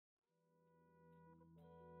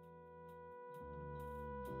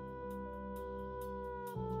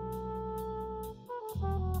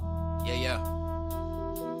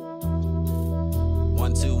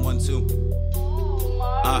too.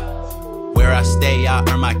 Where I stay, I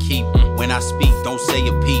earn my keep. When I speak, don't say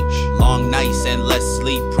a peep. Long nights and less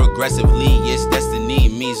sleep. Progressively, it's destiny.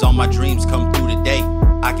 It means all my dreams come through the day.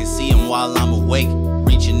 I can see them while I'm awake.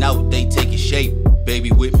 Reaching out, they taking shape.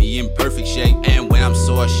 Baby with me in perfect shape. And when I'm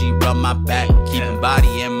sore, she rub my back. Keeping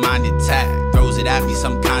body and mind intact. Throws it at me,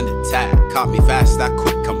 some kind of tack. Caught me fast, I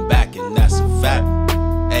quick come back, and that's a fact.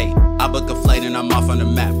 Hey, I book a flight and I'm off on the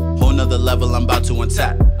map. Whole nother level, I'm about to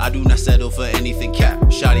untap. I do not settle for anything cap.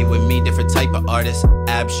 Shawty with me, different type of artist.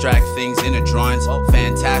 Abstract things in the drawings.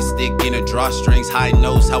 Fantastic in the drawstrings. High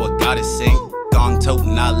knows how a goddess sing. Gong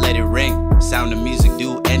totin', I let it ring. Sound of music,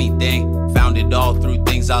 do anything. Found it all through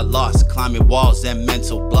things I lost. Climbing walls and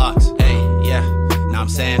mental blocks. Hey, yeah. Now I'm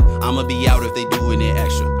saying, I'ma be out if they doing it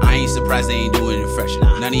extra. I ain't surprised they ain't doing it fresher.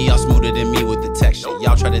 None of y'all smoother than me with the texture.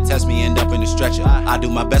 Y'all try to test me, end up in a stretcher. I do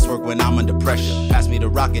my best work when I'm under pressure. Pass me the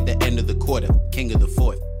rock at the end of the quarter. King of the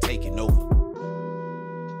fourth, taking over.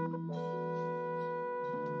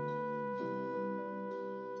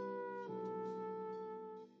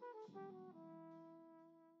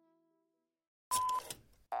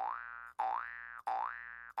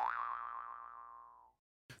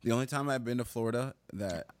 The only time I've been to Florida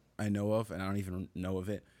that I know of, and I don't even know of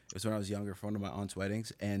it, was when I was younger for one of my aunt's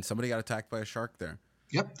weddings, and somebody got attacked by a shark there.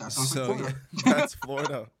 Yep, that sounds like Florida. Yeah, that's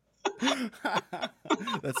Florida.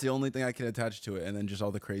 That's the only thing I can attach to it, and then just all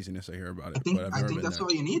the craziness I hear about it. I think that's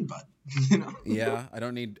all you need, bud. You know? Yeah, I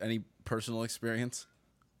don't need any personal experience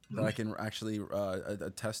that I can actually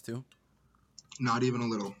attest to. Not even a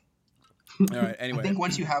little. All right, anyway. I think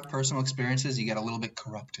once you have personal experiences, you get a little bit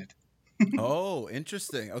corrupted. Oh,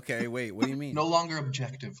 interesting. Okay, wait, what do you mean? No longer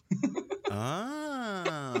objective.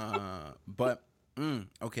 But,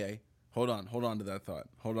 okay. Hold on to that thought.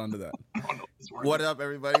 Hold on to that. What up,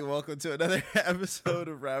 everybody? Welcome to another episode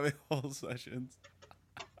of Rabbit Hole Sessions.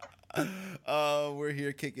 We're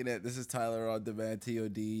here kicking it. This is Tyler on demand,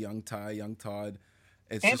 TOD, Young Ty, Young Todd.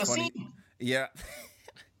 It's and just funny. Aseem. Yeah.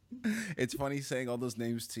 It's funny saying all those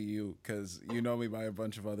names to you because you know me by a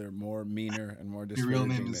bunch of other more meaner and more disparaging Your real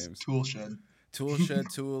name names. is Toolshed.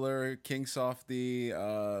 Toolshed, Tooler, King Softy,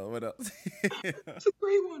 what else? That's a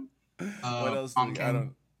great one. What else?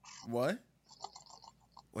 What?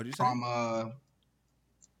 What'd you say?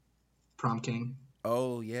 Prom King.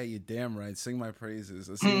 Oh, yeah, you damn right. Sing my praises.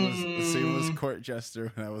 Aseem was court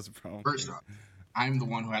jester when I was prom. First off, I'm the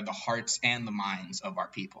one who had the hearts and the minds of our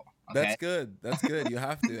people. Okay? That's good. That's good. You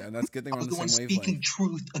have to, and that's a good thing we're on the same wavelength. Speaking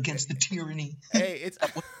truth against the tyranny. Hey, it's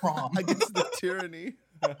prom. against the tyranny.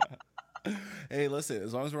 Hey, listen.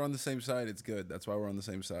 As long as we're on the same side, it's good. That's why we're on the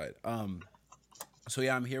same side. So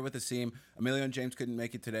yeah, I'm here with Aseem. Emilio and James couldn't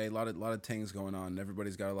make it today. A lot of tings going on.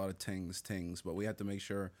 Everybody's got a lot of tings, but we had to make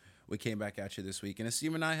sure we came back at you this week. And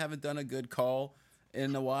Aseem and I haven't done a good call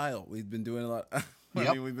in a while. We've been doing a lot. I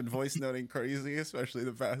mean, we've been voice noting crazy, especially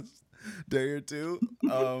the past day or two.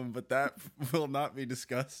 But that will not be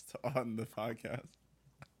discussed on the podcast.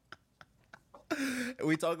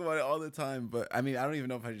 We talk about it all the time, but I mean, I don't even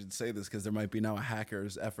know if I should say this because there might be now a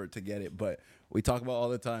hacker's effort to get it, but we talk about all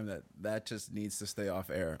the time that just needs to stay off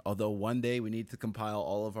air. Although one day we need to compile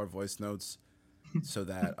all of our voice notes so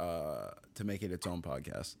that to make it its own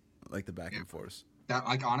podcast, like the back and forth. That,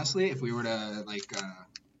 like, honestly, if we were to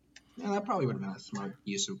that probably would have been a smart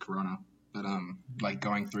use of Corona. But like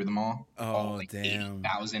going through them all. Oh, like damn.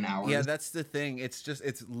 8,000 hours. Yeah, that's the thing.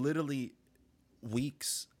 It's literally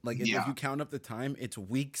weeks. Like if you count up the time, it's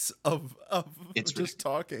weeks of it's just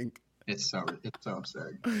talking. It's so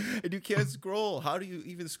absurd. And you can't scroll. How do you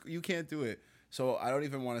even? You can't do it. So I don't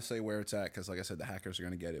even want to say where it's at because, like I said, the hackers are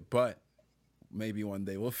gonna get it. But maybe one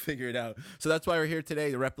day we'll figure it out. So that's why we're here today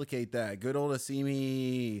to replicate that. Good old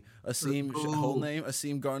Aseem, whole name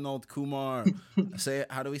Aseem Garnault-Kumar. Say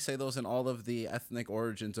it. How do we say those in all of the ethnic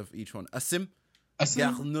origins of each one? Aseem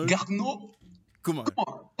Garnault-Kumar.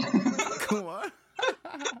 Kumar.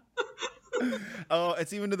 Oh,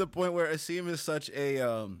 it's even to the point where Aseem is such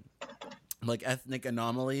a like ethnic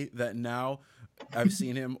anomaly that now I've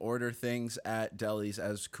seen him order things at delis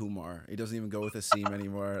as Kumar. He doesn't even go with Aseem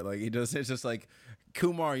anymore. Like he does, it's just like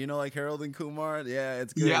Kumar. You know, like Harold and Kumar. Yeah,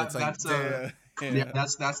 it's good. Yeah, it's like, that's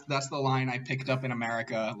the line I picked up in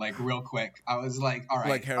America like real quick. I was like, all right,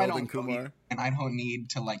 like Harold and Kumar, and I don't need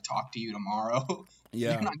to like talk to you tomorrow.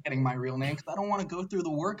 Yeah, you're not getting my real name because I don't want to go through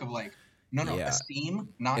the work of like, no, Aseem,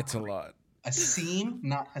 not. It's a lot. Aseem,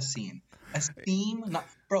 not Hasim. Aseem, not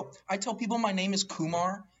bro. I tell people my name is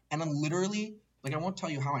Kumar, and I'm literally like I won't tell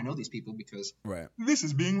you how I know these people because this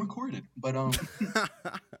is being recorded. But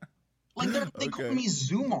like they call me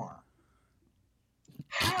Zoomar.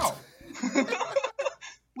 How?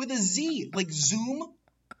 With a Z, like Zoom.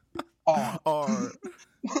 R.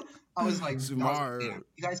 I was like, Sumar. damn,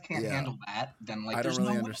 you guys can't handle that. Then like, I don't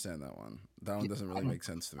really no understand that one. That one doesn't really make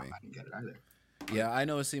sense to me. I didn't get it either. Yeah, I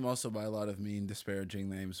know Aseem also by a lot of mean, disparaging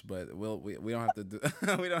names, but we don't have to do,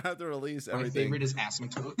 we don't have to release everything. My favorite is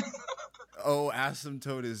asymptote. Oh,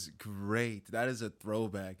 asymptote is great. That is a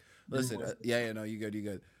throwback. Listen, no, you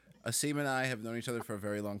good. Aseem and I have known each other for a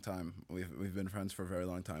very long time. We've been friends for a very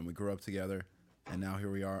long time. We grew up together, and now here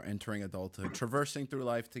we are entering adulthood, traversing through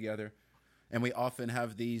life together, and we often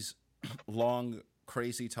have these long,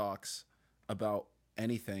 crazy talks about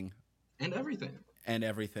anything and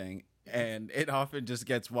everything. And it often just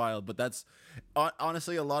gets wild. But that's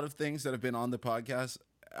honestly a lot of things that have been on the podcast.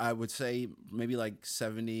 I would say maybe like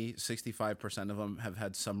 65% of them have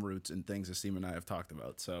had some roots in things Aseem and I have talked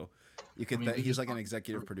about. So you could he's like an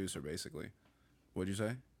executive producer, basically. What'd you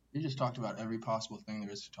say? You just talked about every possible thing there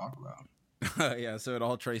is to talk about. Yeah, so it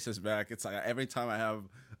all traces back. It's like every time I have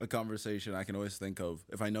a conversation, I can always think of,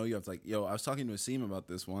 if I know you have like, yo, I was talking to Aseem about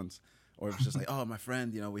this once. Or if it's just like, oh, my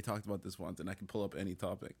friend, we talked about this once, and I can pull up any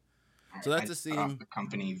topic. So that's Aseem. The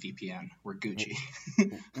company VPN. We're Gucci.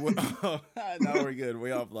 Now we're good.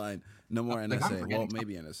 We're offline. No more NSA. Well,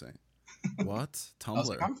 maybe NSA. What? Tumblr. I was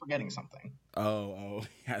like, I'm forgetting something. Oh,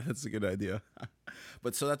 yeah, that's a good idea.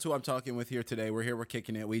 But so that's who I'm talking with here today. We're here, we're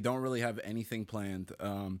kicking it. We don't really have anything planned.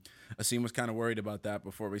 Aseem was kind of worried about that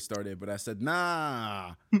before we started, but I said,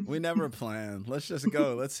 nah, we never plan. Let's just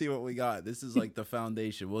go. Let's see what we got. This is like the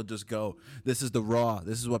foundation. We'll just go. This is the raw.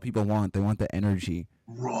 This is what people want. They want the energy.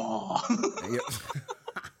 Raw.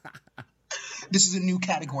 This is a new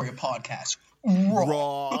category of podcast.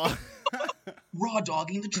 Raw. Raw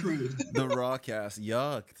dogging the truth. The raw cast.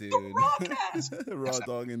 Yuck, dude. The raw cast. Raw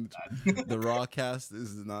dogging the raw cast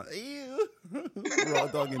is not. Ew. Raw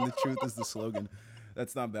dogging the truth is the slogan.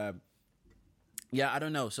 That's not bad. Yeah, I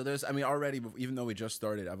don't know. So already, even though we just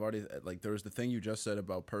started, I've already, like, there was the thing you just said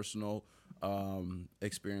about personal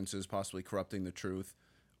experiences possibly corrupting the truth.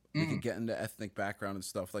 We can get into ethnic background and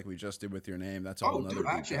stuff like we just did with your name. That's a whole nother. Dude,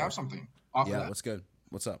 I actually have something. Yeah, what's good?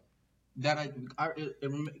 What's up? That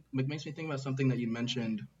it makes me think about something that you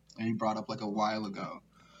mentioned and you brought up like a while ago,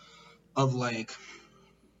 of like,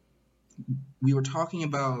 we were talking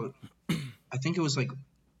about, I think it was like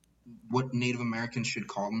what Native Americans should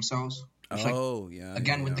call themselves.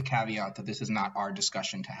 Again, with the caveat that this is not our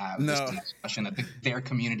discussion to have. No. This is a discussion that their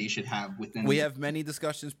community should have within. We have many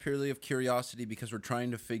discussions purely of curiosity because we're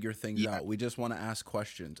trying to figure things out. We just want to ask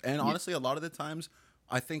questions. And honestly, a lot of the times,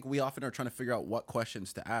 I think we often are trying to figure out what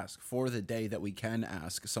questions to ask for the day that we can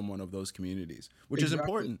ask someone of those communities, which is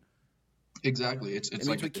important. Exactly. It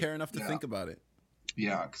means we care enough to think about it.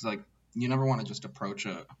 Yeah, because like you never want to just approach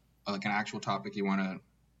an actual topic you want to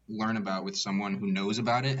learn about with someone who knows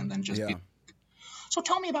about it and then just be, so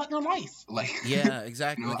tell me about your life. Like, yeah,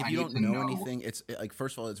 exactly. Like if you don't know anything, it's like,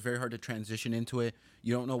 first of all, it's very hard to transition into it.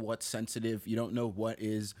 You don't know what's sensitive. You don't know what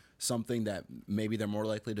is something that maybe they're more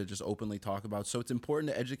likely to just openly talk about. So it's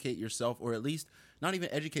important to educate yourself, or at least not even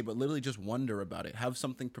educate, but literally just wonder about it. Have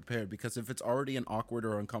something prepared, because if it's already an awkward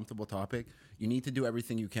or uncomfortable topic, you need to do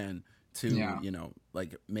everything you can to,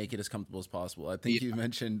 like, make it as comfortable as possible. I think you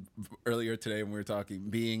mentioned earlier today when we were talking,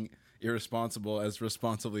 being irresponsible as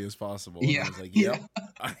responsibly as possible. Yeah. And I was like,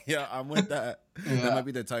 yeah, I'm with that. Yeah. That might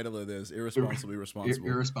be the title of this: irresponsibly responsible.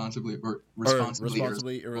 Irresponsibly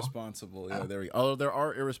irresponsible. Yeah, there we go. Although there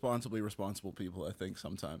are irresponsibly responsible people, I think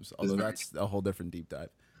sometimes. Although that's a whole different deep dive.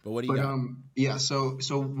 But what do you got?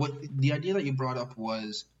 So what the idea that you brought up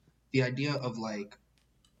was the idea of, like,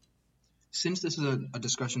 since this is a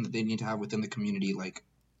discussion that they need to have within the community, like,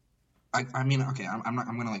 I mean, okay, I'm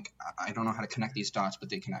gonna, like, I don't know how to connect these dots, but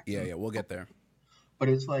they connect. Yeah, we'll get there. But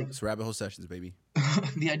it's like, it's rabbit hole sessions, baby.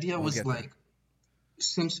 The idea was like,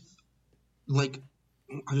 since, like,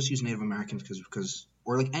 I'll just use Native Americans because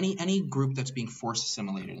or like any group that's being forced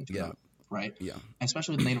assimilated into them, right? Yeah. And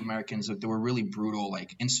especially with Native Americans, like, there were really brutal,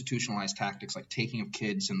 like, institutionalized tactics, like taking of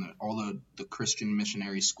kids in all the Christian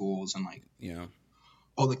missionary schools, and like,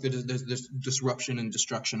 like there's this disruption and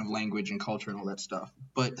destruction of language and culture and all that stuff.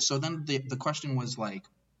 But so then the question was like,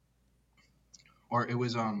 or it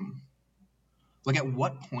was like, at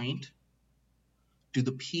what point do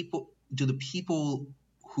the people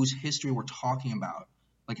whose history we're talking about,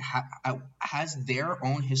 like, has their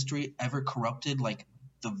own history ever corrupted, like,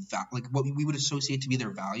 like what we would associate to be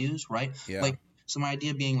their values, right? Yeah. Like, so my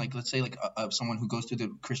idea being, like, let's say, like, someone who goes through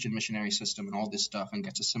the Christian missionary system and all this stuff and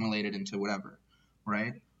gets assimilated into whatever,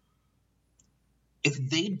 right?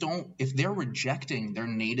 If they're rejecting their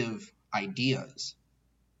native ideas,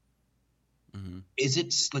 is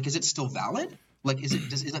it still valid? Like, is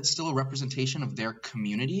that still a representation of their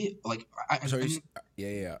community? Like, So are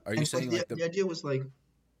you saying like the idea was like,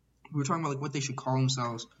 we were talking about like what they should call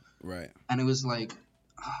themselves, right? And it was like,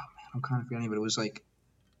 oh man, I'm kind of forgetting, but it was like,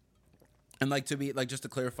 and like to be like, just to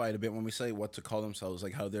clarify it a bit, when we say what to call themselves,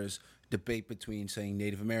 like how there's debate between saying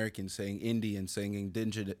Native American, saying Indian, saying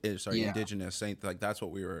indigenous, saying like that's what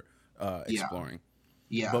we were exploring.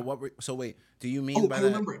 Yeah. But so wait, do you mean by I that?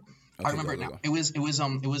 remember it. Okay, I remember it now. It was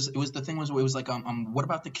the thing was, it was like what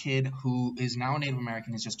about the kid who is now a Native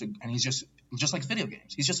American? He's just like video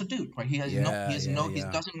games. He's just a dude, right? He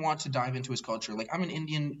doesn't want to dive into his culture. Like, I'm an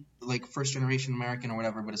Indian, like first generation American or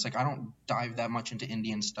whatever, but it's like I don't dive that much into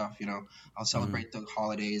Indian stuff. You know, I'll celebrate the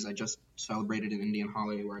holidays. I just celebrated an Indian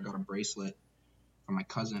holiday where I got a bracelet from my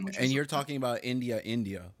cousin. And you're talking about India,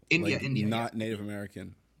 not Native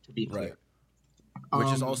American, to be clear. Right.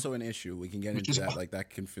 Which is also an issue. We can get into that. Like, that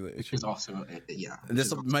can feel an issue. Which is also, yeah. And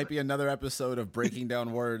this might be another episode of breaking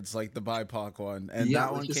down words, like the BIPOC one. And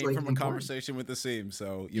that one came from a conversation with Aseem.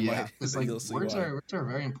 So you might. It's like, words are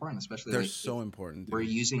very important, especially. They're so important. Dude. We're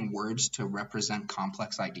using words to represent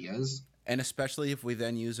complex ideas. And especially if we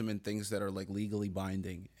then use them in things that are like legally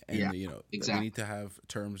binding. And, we need to have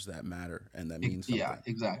terms that matter and that mean something. Yeah,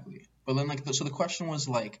 exactly. But then, like, so the question was,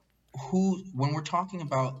 like, when we're talking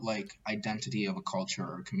about like identity of a culture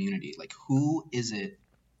or a community, like who is it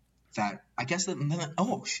that I guess that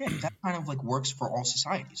that kind of like works for all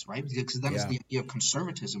societies, right? Because then it's the idea of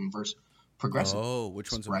conservatism versus progressive. Oh,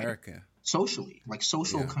 which one's right? America? Socially, like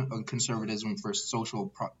social conservatism versus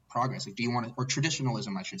social progress. Like, do you want to, or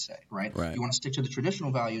traditionalism, I should say, right? Do you want to stick to the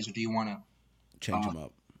traditional values, or do you want to change them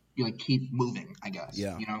up? You like keep moving, I guess.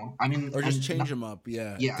 Yeah. You know, I mean, or just change them up.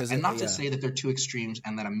 Yeah. Yeah. And not to say that they're two extries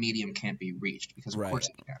and that a medium can't be reached, because of course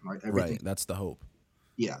it can, right? Right. That's the hope.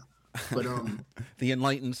 Yeah. But the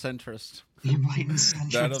enlightened centrist. The enlightened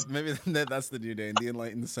centrist. Maybe that's the new name. The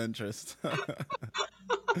enlightened centrist.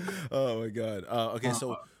 Oh my God. Okay.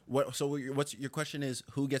 So what's your question is?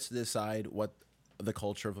 Who gets to decide what the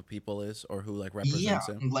culture of a people is, or who like represents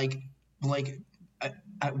it? Like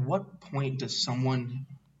at what point does someone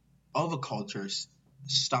of a culture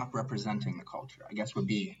stop representing the culture, I guess would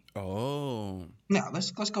be. Oh. Yeah,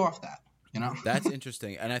 let's go off that, you know? That's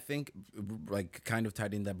interesting. And I think, like, kind of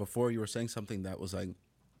tied in that before, you were saying something that was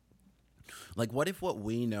like what if what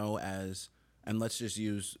we know as, and let's just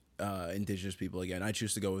use indigenous people again. I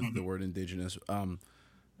choose to go with the word indigenous.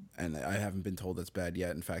 And I haven't been told that's bad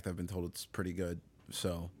yet. In fact, I've been told it's pretty good.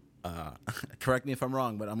 So correct me if I'm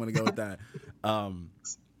wrong, but I'm going to go with that. What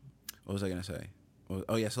was I going to say?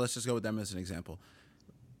 Oh, yeah, so let's just go with them as an example.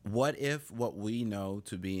 What if what we know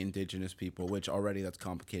to be indigenous people, which already that's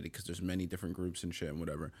complicated because there's many different groups and shit and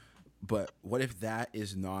whatever, but what if that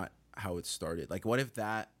is not how it started? Like, what if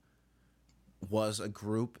that was a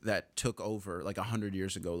group that took over like 100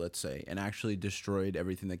 years ago, let's say, and actually destroyed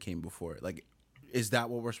everything that came before it? Like, is that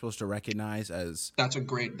what we're supposed to recognize as? That's a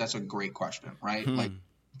great question, right? Like,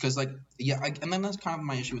 because like, and then that's kind of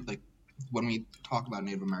my issue with like, when we talk about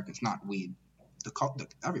Native Americans, not we,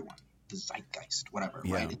 everyone, the zeitgeist, whatever,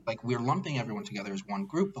 right? Like, we're lumping everyone together as one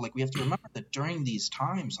group, but like, we have to remember that during these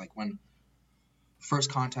times, like when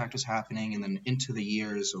first contact was happening, and then into the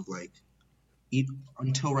years of like,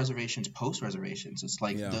 until reservations, post reservations, it's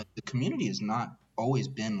like the community has not always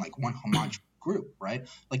been like one homogeneous group, right?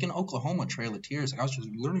 Like in Oklahoma, Trail of Tears, like I was just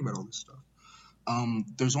learning about all this stuff.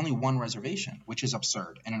 There's only one reservation, which is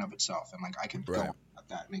absurd in and of itself, and like I could go on at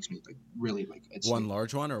that. It makes me like really like it's one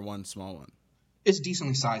large one or one small one. It's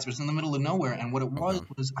decently sized, but it's in the middle of nowhere. And what it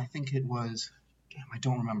was I think it was, I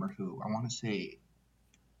don't remember who. I want to say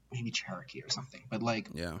maybe Cherokee or something. But like,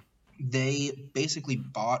 they basically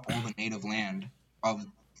bought all the native land of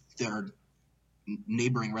their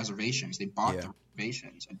neighboring reservations. They bought the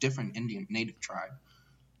reservations, a different Indian native tribe,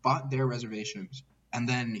 bought their reservations, and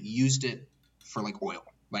then used it for like oil.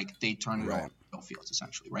 Like they turned it all into oil fields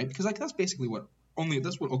essentially, right? Because like that's basically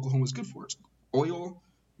that's what Oklahoma is good for. It's oil,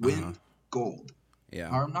 wind, gold. Yeah.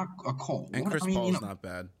 Or not a coal. And Chris Paul's not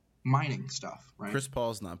bad. Mining stuff, right? Chris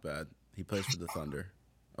Paul's not bad. He plays for the Thunder.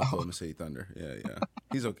 Oklahoma City Thunder. Yeah.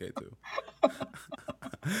 He's okay too.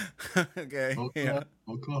 Okay.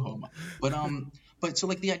 Oklahoma. But so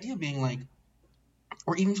like the idea being like,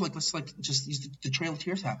 or even like let's like just use the Trail of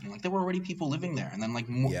Tears happening. Like there were already people living there, and then like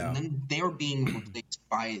and then they were being replaced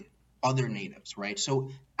by other natives, right? So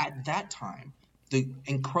at that time, the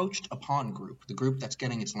encroached upon group, the group that's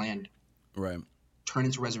getting its land turn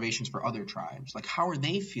into reservations for other tribes. Like how are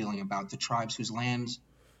they feeling about the tribes whose lands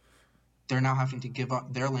they're now having to give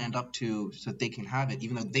up their land up to so that they can have it,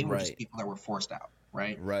 even though they were just Right. people that were forced out,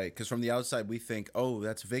 right? Right, because from the outside we think, oh,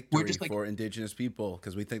 that's We're victory just like, for indigenous people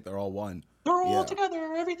because we think they're all one. they're all Yeah.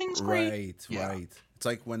 together, everything's great. Right, Yeah. right. It's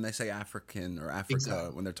like when they say African or Africa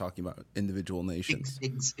Exactly. when they're talking about individual nations.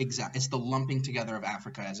 Exactly. It's the lumping together of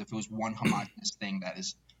Africa as if it was one homogenous thing that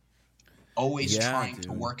is always trying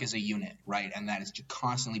to work as a unit, right? And that is just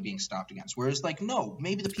constantly being stopped against. Whereas, like, no,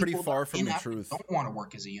 maybe the It's pretty people far from in the Africa truth. don't want to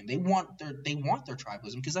work as a unit. They want their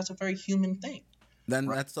tribalism because that's a very human thing. Then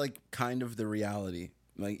Right. that's like kind of the reality.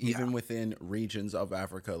 Like even within regions of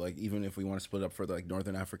Africa, like even if we want to split up for like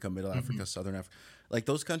Northern Africa, Middle Africa, Southern Africa, like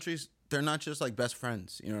those countries, they're not just like best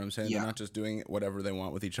friends. You know what I'm saying? Yeah. They're not just doing whatever they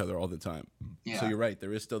want with each other all the time. Yeah. So you're right.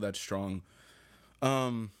 There is still that strong.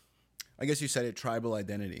 I guess you said it. Tribal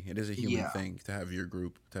identity. It is a human thing to have your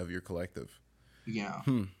group, to have your collective. Yeah.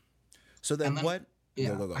 So then what?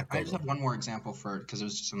 Yeah, Go, I just have one more example for it because it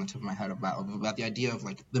was just on the tip of my head about the idea of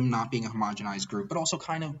like them not being a homogenized group, but also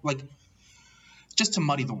kind of like just to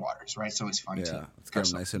muddy the waters, right? So it's fun Yeah, to it's kind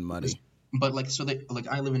of nice and muddy. But like, so they like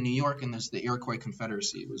I live in New York, and there's the Iroquois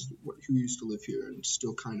Confederacy who used to live here and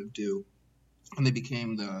still kind of do, and they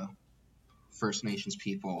became the First Nations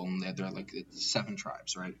people, and they're like 7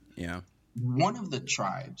 tribes, right? Yeah. One of the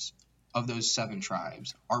tribes of those 7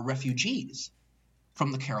 tribes are refugees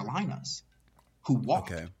from the Carolinas who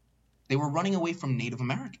walked. Okay. They were running away from Native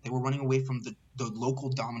America. They were running away from the local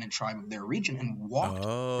dominant tribe of their region and walked.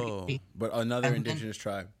 Oh, but another indigenous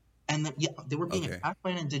tribe. And then, they were being attacked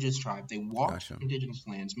by an indigenous tribe. They walked to indigenous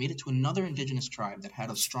lands, made it to another indigenous tribe that had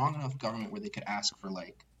a strong enough government where they could ask for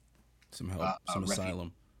like some help, some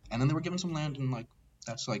asylum. And then they were given some land, and like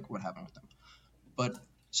that's like what happened with them. But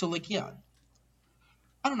so like I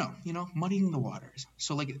don't know, muddying the waters.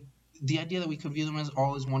 So like the idea that we could view them as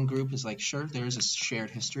all as one group is like, sure, there is a shared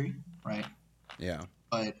history, right? Yeah.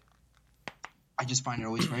 But I just find it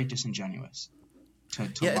always very disingenuous.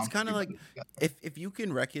 It's kind of like if you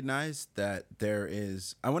can recognize that there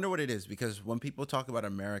is, I wonder what it is, because when people talk about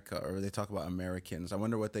America or they talk about Americans, I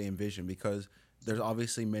wonder what they envision, because there's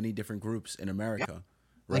obviously many different groups in America,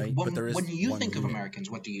 right? Like but there is when you think of unit. Americans,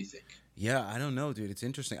 what do you think? Yeah, I don't know, dude. It's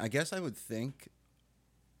interesting. I guess I don't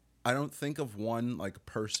think of one like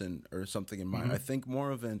person or something in mind. I think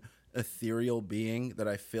more of an ethereal being that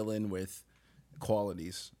I fill in with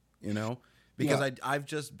qualities, because I've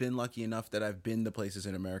just been lucky enough that I've been to places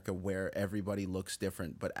in America where everybody looks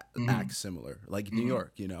different but acts similar, like New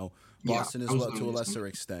York, Boston as well to a lesser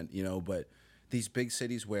extent, but these big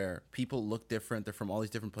cities where people look different, they're from all these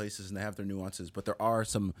different places and they have their nuances, but there are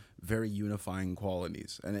some very unifying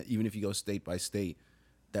qualities, and even if you go state by state,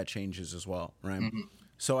 that changes as well, right?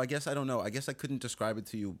 So I guess I don't know. I guess I couldn't describe it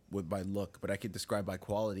to you by look, but I could describe by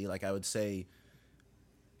quality. Like I would say,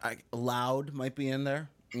 loud might be in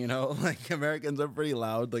there. Like Americans are pretty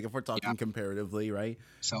loud. Like if we're talking comparatively, right?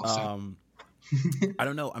 I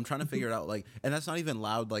don't know. I'm trying to figure it out. Like, and that's not even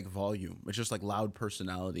loud like volume. It's just like loud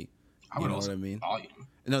personality. You know what I mean? Volume.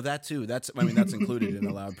 No, that too. That's included in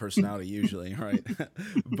a loud personality usually, right?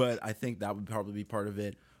 But I think that would probably be part of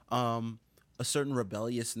it. A certain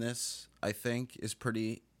rebelliousness, I think, is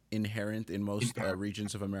pretty inherent in most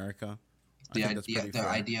regions of America. The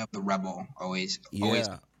idea of the rebel always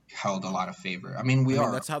held a lot of favor. I mean,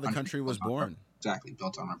 that's how the country was born. Exactly,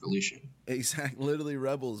 built on revolution. Exactly, literally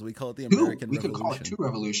rebels. We call it the American Revolution. We could call it 2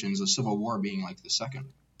 revolutions, the Civil War being like the second.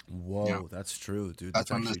 Whoa, that's true, dude.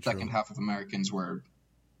 That's when the second half of Americans were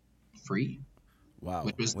free. Wow,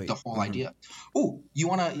 which was the whole idea. Oh, you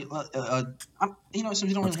want to, since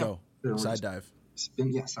you don't Let's really go. Side dive.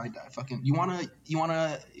 Side dive. Fucking, you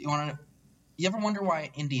ever wonder why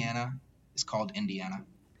Indiana is called Indiana?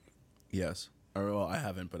 Yes. Well, I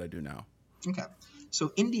haven't, but I do now. Okay.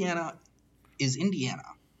 So Indiana is Indiana,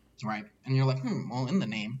 right? And you're like, well, in the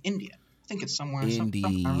name, India. I think it's somewhere.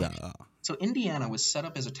 India. So Indiana was set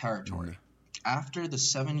up as a territory after the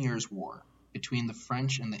 7 Years' War between the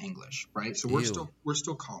French and the English, right? So we're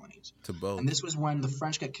still colonies. To both. And this was when the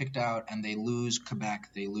French get kicked out and they lose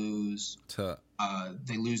Quebec, they lose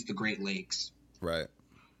the Great Lakes. Right.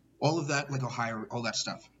 All of that, like Ohio, all that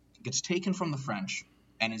stuff gets taken from the French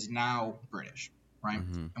and is now British, right?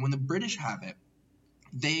 And when the British have it,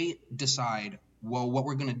 they decide, well, what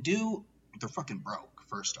we're going to do, they're fucking broke,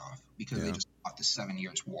 first off, because they just fought the 7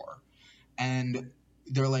 Years' War. And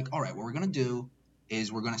they're like, all right, what we're going to do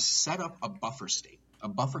is we're going to set up a buffer state, a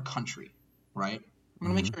buffer country, right? We're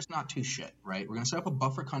going to make sure it's not too shit, right? We're going to set up a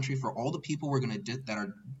buffer country for all the people we're going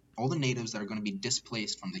to all the natives that are going to be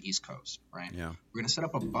displaced from the East Coast, right? Yeah. We're going to set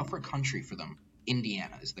up a buffer country for them.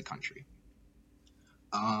 Indiana is the country.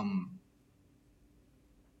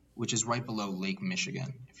 which is right below Lake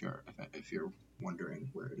Michigan. If you're wondering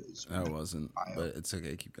where it is. I wasn't, but it's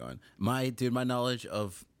okay. Keep going. My knowledge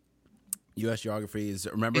of U.S. geography is,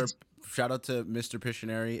 remember, shout out to Mr.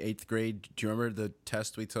 Pictionary, 8th grade. Do you remember the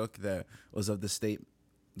test we took that was of the state,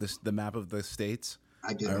 the map of the states?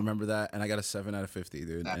 I do. I remember that, and I got a 7 out of 50,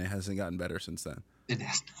 dude, and it hasn't gotten better since then. It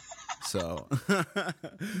has. So,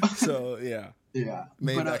 yeah. Yeah.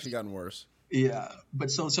 Maybe it's actually gotten worse. Yeah. But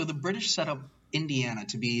so the British set up Indiana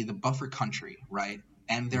to be the buffer country, right?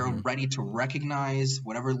 And they're ready to recognize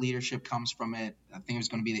whatever leadership comes from it. I think it was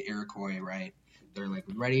going to be the Iroquois, right? They're like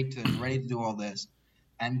ready to do all this.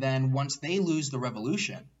 And then once they lose the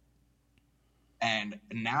revolution, and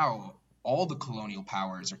now all the colonial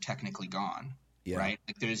powers are technically gone, right?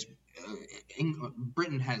 Like there's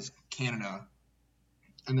Britain has Canada,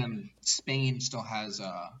 and then Spain still has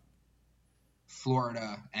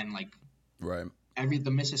Florida, and like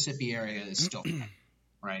the Mississippi area is still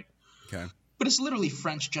right. Okay. But it's literally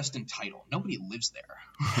French just in title. Nobody lives there.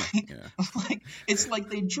 Right? Yeah. Like it's like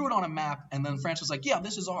they drew it on a map, and then France was like, "Yeah,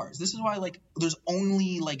 this is ours." This is why like there's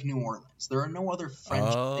only like New Orleans. There are no other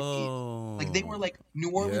French cities. Like they were like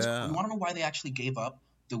New Orleans. Yeah. You want to know why they actually gave up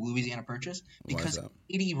the Louisiana Purchase? Because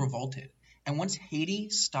Haiti revolted, and once Haiti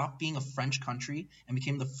stopped being a French country and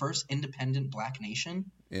became the first independent Black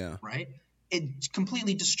nation, right? It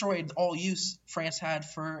completely destroyed all use France had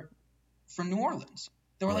for New Orleans.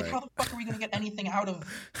 They were like, how the fuck are we going to get anything out of,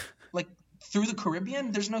 like, through the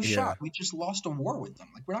Caribbean? There's no shot. We just lost a war with them.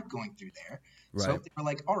 Like, we're not going through there. Right. So they were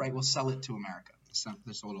like, all right, we'll sell it to America.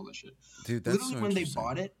 They sold all this shit. Dude, that's literally, so when they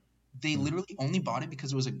bought it, they literally only bought it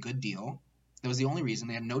because it was a good deal. That was the only reason.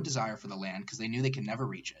 They had no desire for the land because they knew they could never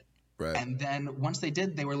reach it. Right. And then once they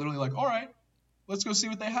did, they were literally like, all right, let's go see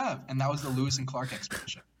what they have. And that was the Lewis and Clark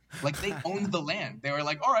expedition. Like they owned the land. They were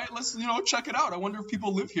like, all right, let's check it out. I wonder if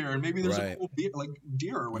people live here, and maybe there's a cool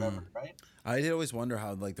deer or whatever, right? I did always wonder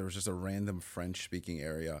how like there was just a random French speaking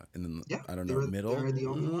area in the I don't know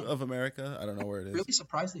middle of America. I don't know where it is. Really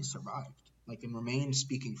surprised they survived, like and remained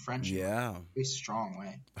speaking French. In a very strong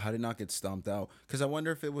way. How did it not get stomped out? Because I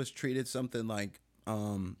wonder if it was treated something like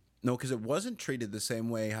no, because it wasn't treated the same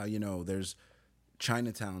way. How there's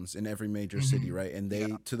Chinatowns in every major city, right? And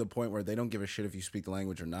they to the point where they don't give a shit if you speak the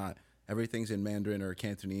language or not. Everything's in Mandarin or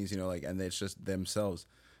Cantonese, and it's just themselves.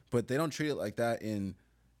 But they don't treat it like that in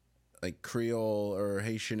like Creole or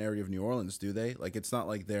Haitian area of New Orleans, do they? Like it's not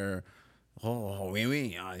like they're I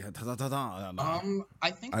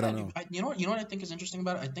think I don't know. You know what I think is interesting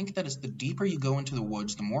about it? I think that it's the deeper you go into the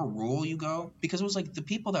woods, the more rural you go, because it was like the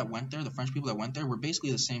people that went there, the French people that went there, were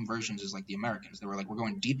basically the same versions as like the Americans. They were like, we're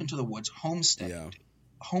going deep into the woods, homesteading.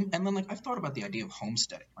 And then like I've thought about the idea of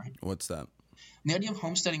homesteading, right? What's that? And the idea of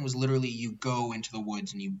homesteading was literally you go into the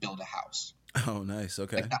woods and you build a house. Oh, nice.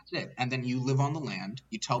 Okay. Like that's it. And then you live on the land.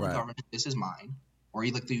 You tell the government this is mine. Or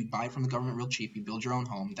you buy it from the government real cheap. You build your own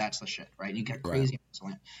home. That's the shit, right? You get crazy amounts of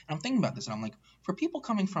land. And I'm thinking about this, and I'm like, for people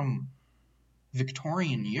coming from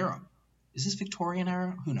Victorian Europe, is this Victorian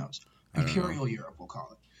era? Who knows? Imperial Europe, we'll call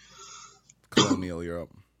it. Colonial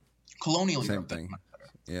Europe. Colonial Same Europe. Same thing.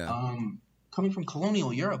 Yeah. Coming from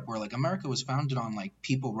colonial Europe, where like America was founded on like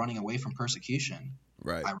people running away from persecution.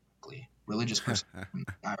 Right. Ironically, religious persecution.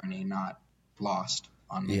 Irony, not lost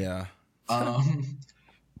on me. Yeah.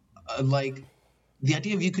 Like. The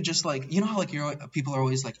idea of you could just like, how like people are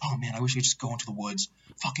always like, oh man, I wish I could just go into the woods.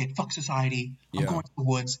 Fuck it, fuck society. I'm going to the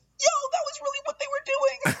woods. Yo, that was really what they were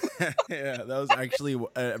doing. Yeah, that was actually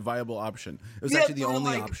a viable option. It was actually the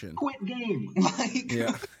only option. Quit game.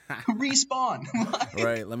 Respawn.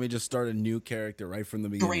 Right, let me just start a new character right from the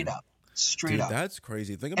beginning. Straight up. That's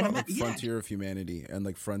crazy. Think about like frontier of humanity and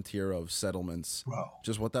like frontier of settlements. Bro.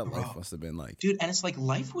 Just what that life must have been like. Dude, and it's like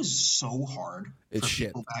life was so hard for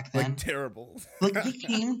people back then. Like terrible. Like they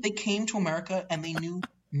came to America and they knew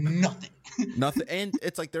nothing. Nothing. And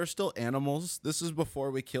it's like they're still animals. This is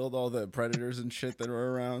before we killed all the predators and shit that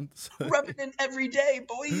were around. So. Rubbing in every day,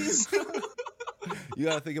 boys. You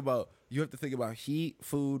have to think about heat,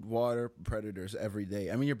 food, water, predators every day.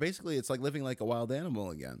 I mean, it's like living like a wild animal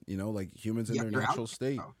again, like humans in their natural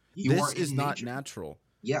state. This is not natural.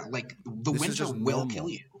 Yeah, like the winter will kill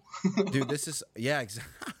you. Dude, this is,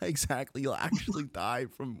 exactly. You'll actually die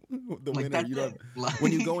from the winter.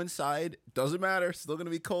 When you go inside, doesn't matter. Still going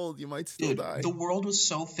to be cold. You might still die. The world was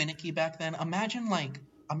so finicky back then. Imagine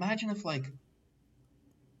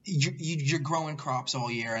if you're growing crops all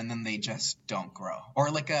year and then they just don't grow, or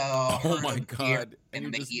like oh my god, and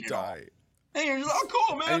you they just eat die. it all. And you're just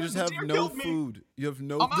cool, man. And you just have no food. You have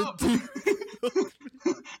no.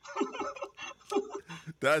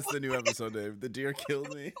 That's the new episode, Dave. The deer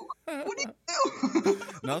killed me. What do you do?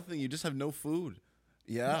 Nothing. You just have no food.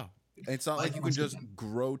 Yeah. It's not like you can just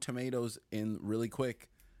grow tomatoes in really quick.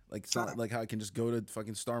 Like, it's not like how I can just go to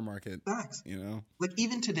fucking Star Market. Facts. You know? Like,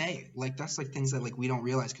 even today, like, that's like things that like we don't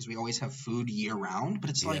realize because we always have food year round. But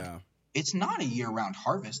it's like, it's not a year round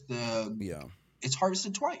harvest. It's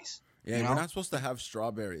harvested twice. Yeah, we're not supposed to have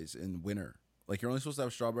strawberries in winter. Like, you're only supposed to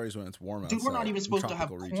have strawberries when it's warm outside. Dude, we're not even supposed to have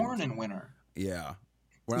corn in winter. Yeah.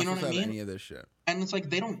 We're not supposed to have any of this shit. And it's like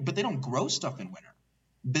they don't grow stuff in winter.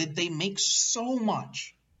 But they make so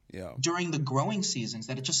much during the growing seasons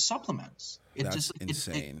that it just supplements. That's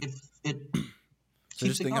insane. So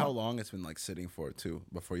just think how long it's been like sitting for too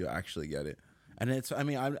before you actually get it. And it's, I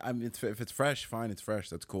mean, if it's fresh, fine, it's fresh.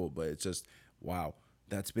 That's cool. But it's just, wow,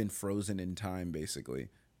 that's been frozen in time basically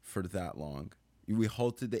for that long. We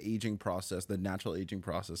halted the aging process, the natural aging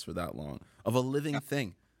process for that long of a living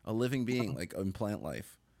thing, a living being, like in plant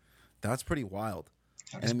life. That's pretty wild.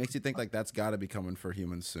 And it makes you think like that's got to be coming for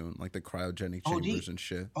humans soon, like the cryogenic chambers and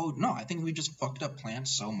shit. Oh, no, I think we just fucked up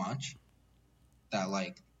plants so much that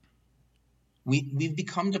like we've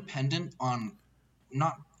become dependent on,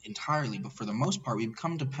 not entirely, but for the most part, we've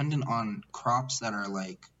become dependent on crops that are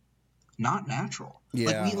like not natural.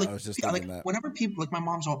 Yeah, I was just thinking that. Whenever people, like my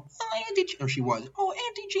mom's all,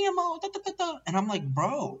 anti-GMO, and I'm like,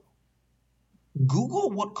 bro, Google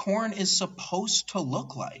what corn is supposed to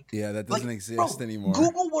look like. Yeah, that doesn't exist anymore.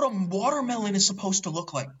 Google what a watermelon is supposed to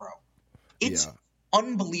look like, bro. It's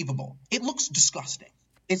unbelievable. It looks disgusting.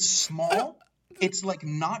 It's small. It's like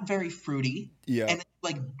not very fruity. Yeah. And it's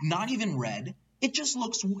like not even red. It just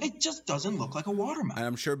doesn't look like a watermelon. And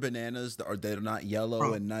I'm sure bananas they're not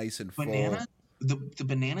yellow and nice and full. The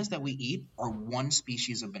bananas that we eat are one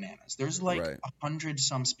species of bananas. There's like 100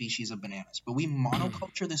 some species of bananas, but we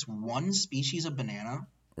monoculture this one species of banana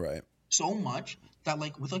so much that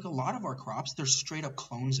like with like a lot of our crops, they're straight up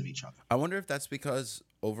clones of each other. I wonder if that's because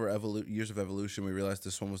over years of evolution, we realized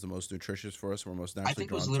this one was the most nutritious for us. We're most naturally. I think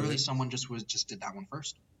it was literally someone just did that one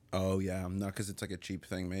first. Oh yeah, not because it's like a cheap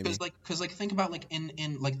thing, maybe. Because think about like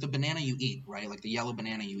in like the banana you eat, right? Like the yellow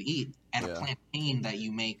banana you eat, and a plantain that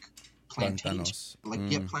you make plantains,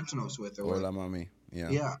 plantanos with, or la mami,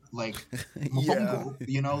 like mofongo,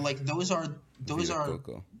 you know, like those are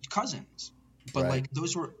cousins, but like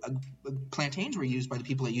those were plantains were used by the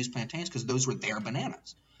people that used plantains because those were their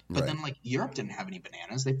bananas. But then like Europe didn't have any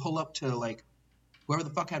bananas. They pull up to like whoever the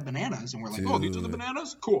fuck had bananas, and we're like, oh, these are the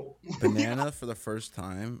bananas? Cool. Banana for the first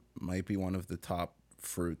time might be one of the top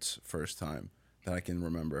fruits first time that I can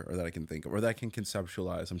remember or that I can think of or that I can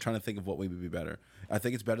conceptualize. I'm trying to think of what would be better. I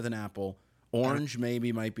think it's better than apple. Orange might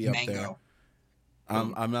be up there.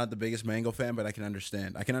 I'm not the biggest mango fan, but I can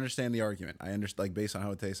understand. I can understand the argument. I understand, like, based on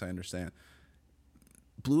how it tastes, I understand.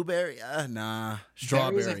 Blueberry? Nah.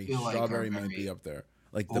 Strawberry. Strawberry might be up there.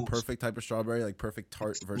 Like the perfect type of strawberry, like perfect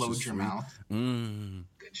tart versus sweet. Your mouth. Good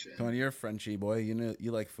shit. Come on, you're a Frenchie boy.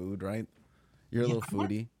 You like food, right? You're a little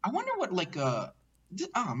foodie. I wonder what like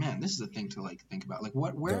oh man, this is a thing to like think about. Like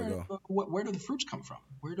where do the fruits come from?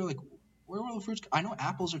 Where do all the fruits? I know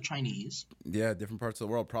apples are Chinese. Yeah, different parts of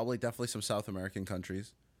the world. Definitely some South American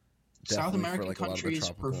countries. South American countries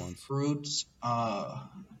for fruits.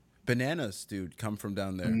 Bananas, dude, come from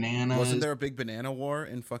down there. Bananas. Wasn't there a big banana war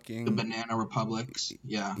in fucking the banana republics?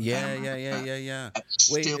 Yeah. Yeah.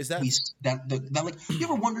 Wait, is that like you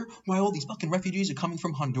ever wonder why all these fucking refugees are coming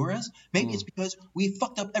from Honduras? Maybe it's because we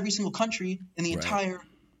fucked up every single country in the entire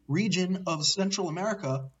region of Central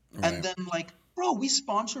America, and then like, bro, we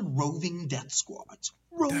sponsored roving death squads.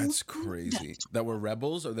 That's crazy. That were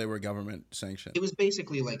rebels or they were government sanctioned? It was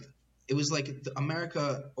basically like. It was like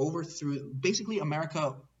America overthrew. Basically,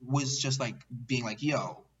 America was just like being like,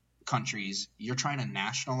 "Yo, countries, you're trying to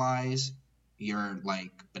nationalize your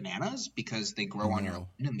like bananas because they grow on your land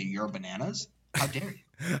and they're your bananas. How dare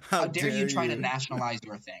you? How dare you try to nationalize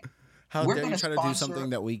your thing? How dare you try to do something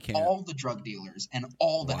that we can't? All the drug dealers and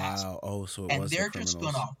all the assholes. Oh, so and they're just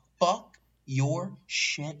gonna fuck your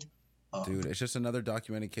shit up, dude. It's just another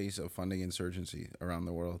documented case of funding insurgency around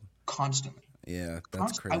the world constantly. Yeah,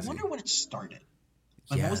 that's crazy. I wonder when it started.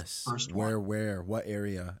 Like, yes. What was the first one? Where, what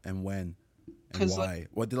area, and when, and why?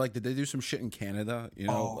 Like, did they do some shit in Canada? You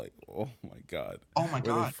know, oh my god. Oh my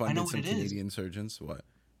god. They funded I know some what it Canadian is. insurgents. What?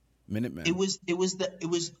 Minutemen. It was.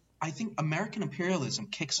 I think American imperialism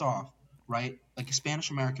kicks off, right? Like a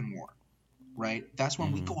Spanish-American War, right? That's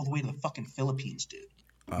when we go all the way to the fucking Philippines, dude.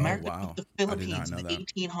 America took the Philippines in the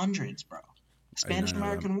 1800s, bro.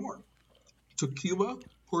 Spanish-American War. Took Cuba,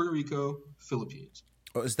 Puerto Rico, Philippines.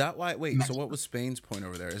 Oh, is that why? Wait, Mexico. So what was Spain's point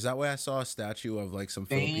over there? Is that why I saw a statue of like some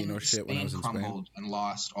Filipino shit when I was in Spain? Spain crumbled and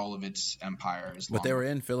lost all of its empires. But they were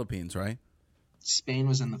in Philippines, right? Spain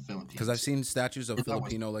was in the Philippines. Because I've seen statues of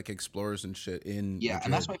Filipino like explorers and shit in Madrid.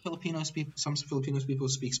 And that's why some Filipino people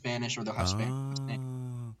speak Spanish, or they'll have Spanish.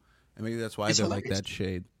 And maybe that's why they're like that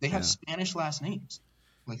shade. They have Spanish last names.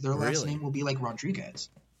 Like their last name will be like Rodriguez.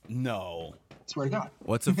 No. Swear to God.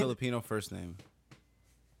 What's a Filipino first name?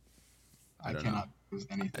 I cannot use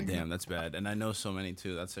anything. Damn, that's bad. And I know so many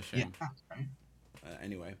too. That's a shame. Yeah, right.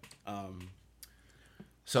 Anyway,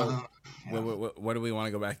 so what do we want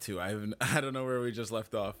to go back to? I don't know where we just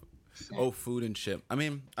left off. Same. Oh, food and shit. I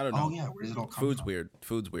mean, I don't know. Oh yeah, where does it all come from?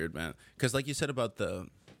 Food's weird, man. Because like you said about the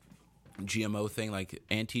GMO thing, like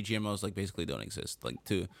anti-GMOs like basically don't exist. Like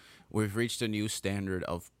we've reached a new standard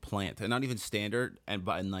of plant, and not even standard,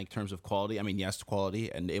 but in like terms of quality. I mean, yes,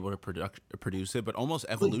 quality and able to produce it, but almost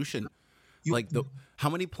evolution. How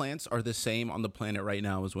many plants are the same on the planet right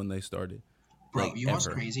now as when they started? Bro, like, you know what's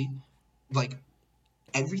crazy? Like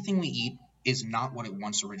everything we eat is not what it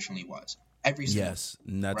once originally was. Every single yes,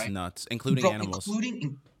 that's nuts, including animals,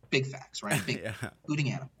 including big facts, right? Including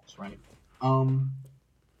animals, right?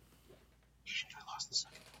 Shit, I lost the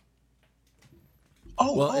second.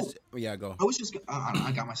 Yeah, go. I was just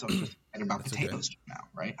I got myself just thinking about potatoes now,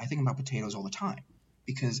 right? I think about potatoes all the time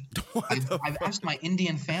because I've asked my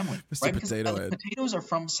Indian family, right? Because potatoes are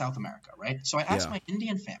from South America, right? So I asked my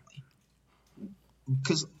Indian family,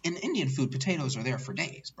 because in Indian food, potatoes are there for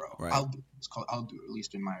days, bro. Right. It's called aldu, at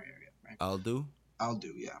least in my area, right? Aldu,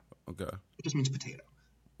 yeah. Okay. It just means potato,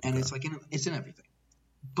 and it's like it's in everything.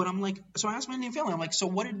 But I'm like, so I asked my Indian family, I'm like, so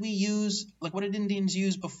what did we use? Like, what did Indians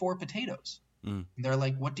use before potatoes? And they're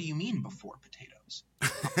like, what do you mean before potatoes? I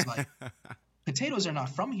was like, potatoes are not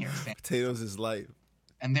from here, fam. Potatoes is life.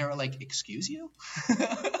 And they were like, excuse you?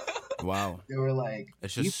 Wow. They were like,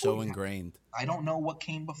 it's just so ingrained. I don't know what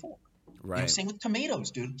came before. Right. You know, same with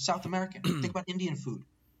tomatoes, dude. South American. Think about Indian food.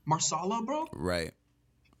 Marsala, bro. Right.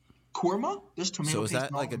 Kurma. There's tomato. So is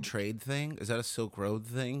that like a trade thing? Is that a Silk Road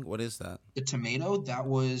thing? What is that? The tomato, that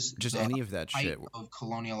was just any of that shit of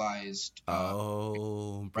colonialized.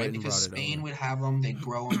 Britain right, because Spain would have them. They'd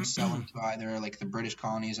grow them, sell them to either like the British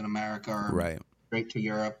colonies in America, or straight to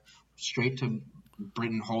Europe, straight to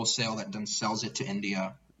Britain wholesale. That then sells it to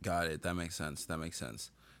India. Got it. That makes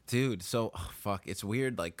sense. Dude, so fuck, it's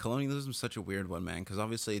weird. Like colonialism is such a weird one, man. Because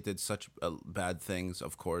obviously it did such bad things,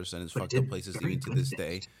 of course, and it's fucked up places even to this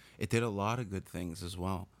day. It did a lot of good things as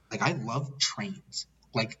well. Like I love trains.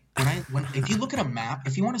 Like if you look at a map,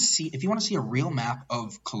 if you want to see a real map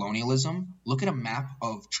of colonialism, look at a map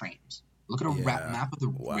of trains. Look at a map of the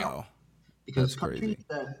rail. Because countries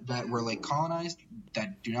that were like colonized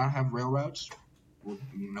that do not have railroads. Well,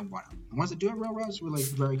 the ones that do have railroads were like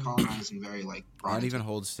very colonized and very like. That even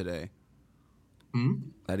holds today.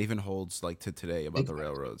 That even holds like to today about the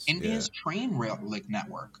railroads. India's train rail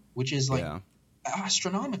network, which is like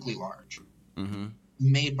astronomically large,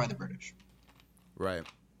 made by the British. Right.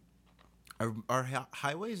 Are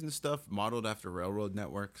highways and stuff modeled after railroad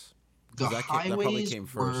networks? That probably came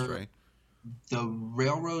first, right? The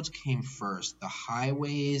railroads came first. The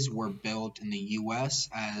highways were built in the U.S.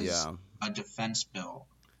 as a defense bill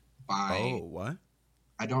by. Oh, what?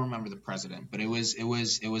 I don't remember the president, but it was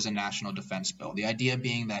a national defense bill. The idea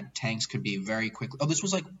being that tanks could be very quickly. Oh, this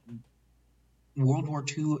was like World War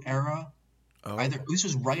II era. Oh. This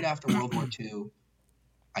was right after World War II.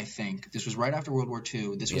 I think this was right after World War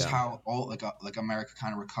II. This was how all like America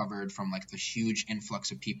kind of recovered from like the huge influx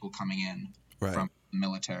of people coming in from the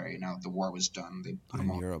military. Now that the war was done, they put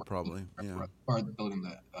them in Europe probably, or building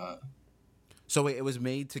the. So wait, it was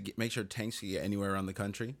made to make sure tanks could get anywhere around the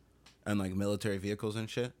country, and like military vehicles and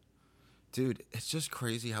shit. Dude, it's just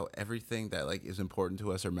crazy how everything that like is important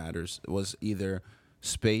to us or matters was either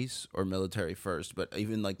space or military first, but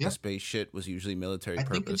even like the space shit was usually military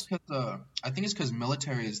purpose. I think it's because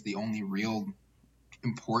military is the only real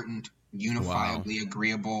important, unifiably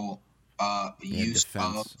agreeable use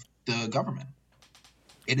of the government.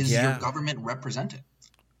 It is your government represented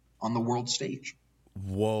on the world stage.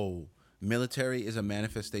 Whoa. Military is a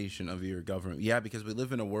manifestation of your government. Yeah, because we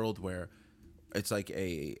live in a world where it's like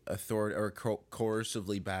a authority or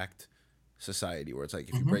coercively backed society where it's like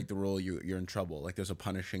if you break the rule, you're in trouble. Like there's a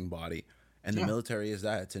punishing body, and the military is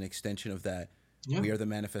that. It's an extension of that. We are the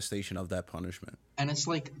manifestation of that punishment. And it's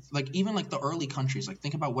like even like the early countries. Like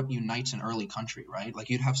think about what unites an early country, right?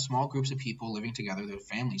 Like you'd have small groups of people living together, their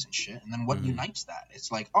families and shit. And then what unites that?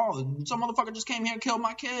 It's like, oh, some motherfucker just came here and killed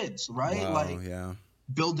my kids, right? Wow,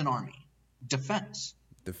 build an army, defense.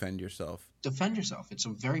 Defend yourself. It's a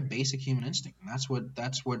very basic human instinct, and that's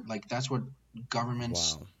what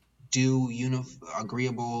governments do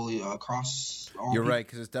agreeable across all You're right,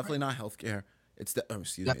 because it's definitely not healthcare. It's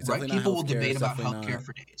excuse Yeah, me. It's right. definitely People not will healthcare. debate It's about definitely healthcare not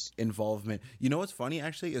for days. involvement. You know what's funny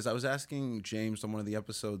actually is I was asking James on one of the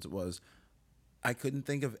episodes was I couldn't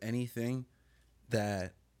think of anything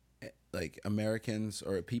that like Americans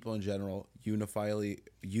or people in general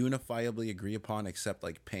unifiably agree upon except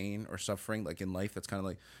like pain or suffering like in life. That's kind of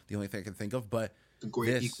like the only thing I can think of. But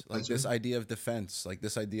this idea of defense, like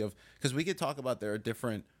this idea of, because we could talk about there are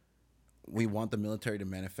different, we want the military to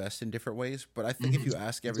manifest in different ways, but I think if you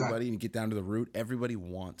ask everybody and get down to the root, everybody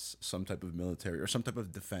wants some type of military or some type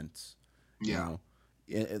of defense. You know,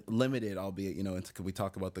 limited, albeit, you know, we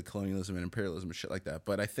talk about the colonialism and imperialism and shit like that.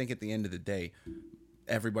 But I think at the end of the day,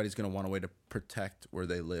 everybody's going to want a way to protect where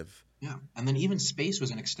they live. Yeah, and then even space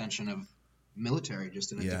was an extension of military,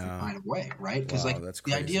 just in a different kind of way, right? Because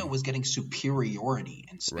the idea was getting superiority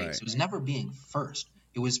in space. Right. It was never being first.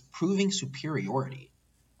 It was proving superiority.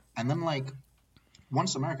 And then, like,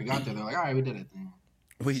 once America got there, they're like, all right, we did it.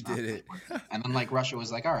 We did it. And then, like, Russia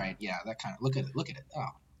was like, all right, yeah, that kind of, look at it. Oh.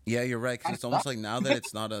 Yeah, you're right. Because it's almost like now that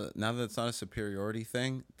it's not a superiority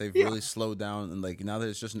thing, they've really slowed down. And, like, now that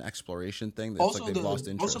it's just an exploration thing, it's like they've lost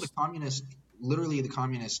interest. Also, the communists,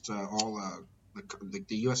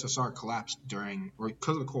 the USSR collapsed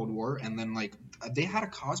because of the Cold War. And then, like, they had a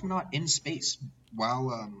cosmonaut in space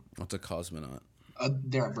while... What's a cosmonaut?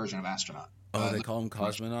 Their version of astronaut. Oh, they call them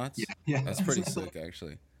cosmonauts? Yeah. That's pretty sick,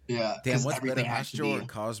 actually. Yeah. Damn, what's better, Astro or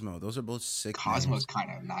Cosmo? Those are both sick Cosmo's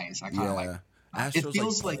kind of nice. I kind of like it.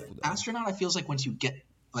 Feels like astronaut, I feels like once you get,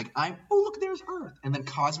 like, look, there's Earth. And then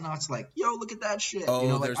cosmonaut's like, yo, look at that shit. Oh, you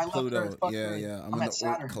know, there's like, Pluto. Earth, Yeah. I'm in the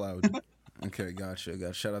Oort cloud. Okay,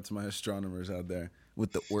 gotcha. Shout out to my astronomers out there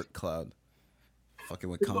with the Oort cloud. Fucking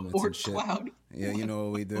with comments and shit. Cloud. Yeah, you know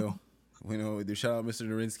what we do. Shout out Mr.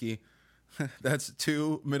 Narinsky. That's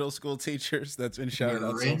 2 middle school teachers that's been shouted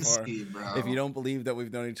out so far. Bro. If you don't believe that we've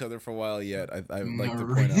known each other for a while yet, I'd like to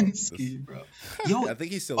point out this. Bro. Yo, I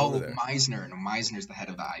think he's still over there. Meisner. No, Meisner's the head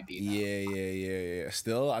of the IB now. Yeah.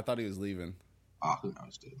 Still? I thought he was leaving. Oh, who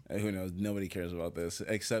knows, dude? Who knows? Nobody cares about this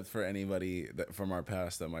except for anybody from our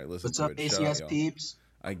past that might listen What's to up, it. ACS peeps?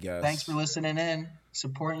 I guess. Thanks for listening in,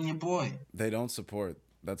 supporting your boy. They don't support.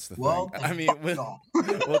 That's the thing. I mean, we'll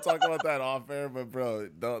talk about that off air, but bro,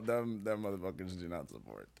 them motherfuckers do not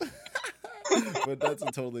support. But that's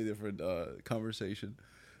a totally different conversation.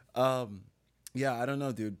 Yeah, I don't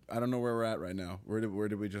know, dude. I don't know where we're at right now. Where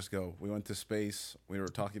did we just go? We went to space. We were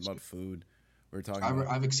talking about food. We were talking.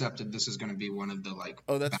 I've accepted this is going to be one of the like.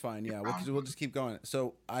 Oh, that's fine. Yeah, we'll just keep going.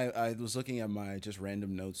 So I was looking at my just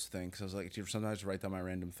random notes thing because I was like, sometimes I write down my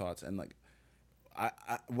random thoughts and like.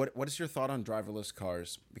 What is your thought on driverless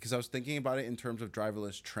cars? Because I was thinking about it in terms of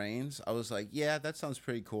driverless trains. I was like, yeah, that sounds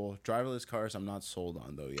pretty cool. Driverless cars, I'm not sold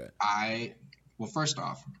on though yet. Well, first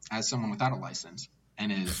off, as someone without a license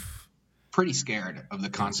and is pretty scared of the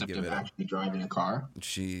concept of actually driving a car.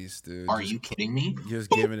 Jeez, dude. Are you kidding me?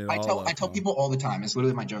 Just giving it all up. I tell people all the time. It's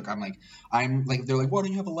literally my joke. I'm like, they're like, why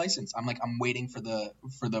don't you have a license? I'm like, I'm waiting for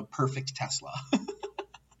the perfect Tesla.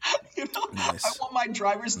 You know, nice. I want my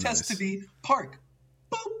driver's test to be park.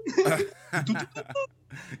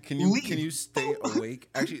 Can you stay awake?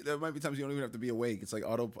 Actually, there might be times you don't even have to be awake. It's like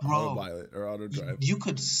autopilot or auto drive. You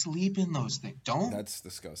could sleep in those things. Don't. That's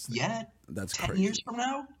disgusting. Yet. That's 10 crazy. years from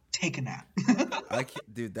now, take a nap. I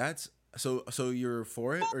can't, dude. That's so you're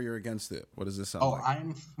for it or you're against it? What does this sound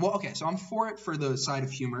like? So I'm for it for the side of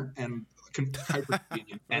humor and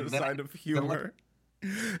hyper-convenient. And the side of humor.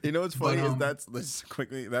 You know what's funny is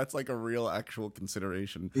that's like a real actual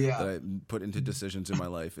consideration that I put into decisions in my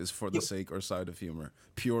life is for the sake or side of humor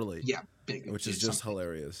purely. Yeah, which is just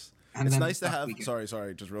hilarious. And it's nice to have.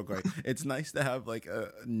 Sorry, just real quick. It's nice to have like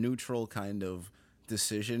a neutral kind of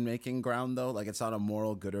decision making ground though. Like it's not a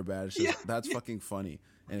moral good or bad. It's just, that's fucking funny,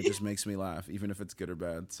 and it just makes me laugh even if it's good or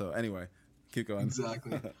bad. So anyway, keep going.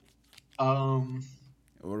 Exactly.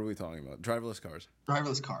 What are we talking about? Driverless cars.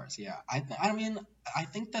 Driverless cars, yeah. I mean, I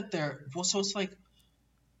think that so it's like,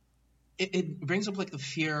 it brings up like the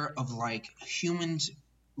fear of like humans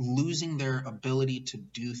losing their ability to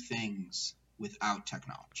do things without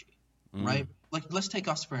technology, right? Like, let's take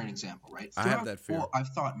us for an example, right? I have that fear. I've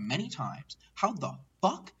thought many times, how the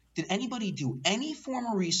fuck did anybody do any form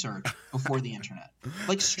of research before the internet?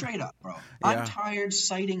 Like, straight up, bro. Yeah. I'm tired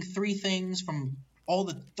citing 3 things from all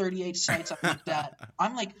the 38 sites I've looked at.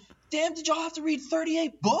 I'm like, damn, did y'all have to read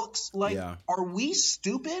 38 books? Like, are we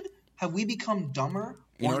stupid? Have we become dumber?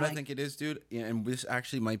 You know what I think it is, dude? And this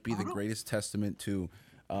actually might be the greatest testament to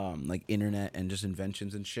like internet and just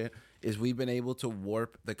inventions and shit, is we've been able to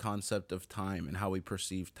warp the concept of time and how we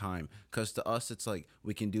perceive time. Because to us, it's like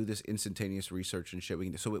we can do this instantaneous research and shit.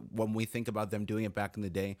 When we think about them doing it back in the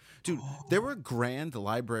day, dude, there were grand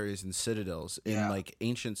libraries and citadels in like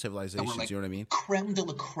ancient civilizations. Like, you know what I mean? Creme de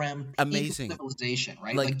la creme. Amazing civilization,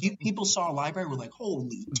 right? Like people saw a library, were like,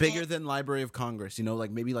 holy. Bigger than Library of Congress, you know, like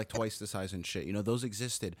maybe like twice the size and shit. You know, those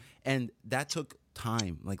existed, and that took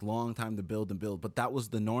time, like long time to build and build, but that was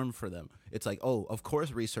the norm for them. It's like, oh, of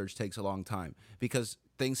course research takes a long time because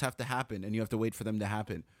things have to happen and you have to wait for them to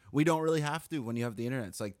happen. We don't really have to when you have the internet.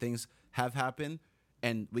 It's like things have happened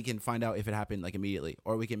and we can find out if it happened like immediately,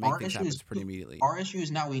 or we can make things happen pretty immediately. Our issue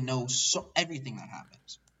is now we know everything that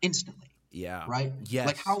happens instantly. Yeah. Right? Yes.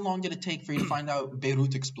 Like how long did it take for you to find out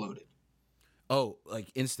Beirut exploded? Oh,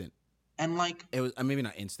 like instant. And like it was maybe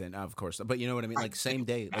not instant, of course, but you know what I mean. Like same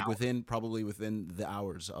day, like probably within the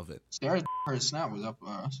hours of it. Sarah's snap was up.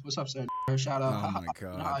 What's up, Sarah? Shout out. Oh my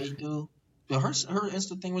god. How you do? Her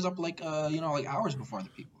Insta thing was up like like hours before the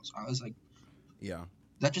people's. I was like, yeah.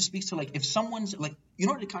 That just speaks to like if someone's like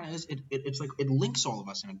what it kind of is. It's like it links all of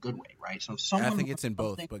us in a good way, right? So if someone, I think it's in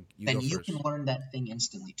both, but then you can learn that thing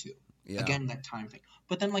instantly too. Yeah. Again, that time thing.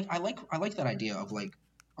 But then like I like that idea of like,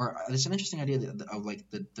 or it's an interesting idea of like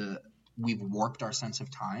the we've warped our sense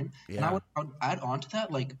of time. Yeah. And I would add on to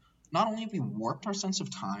that, like, not only have we warped our sense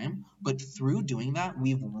of time, but through doing that,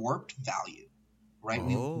 we've warped value, right?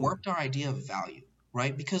 We've warped our idea of value,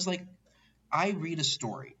 right? Because, like, I read a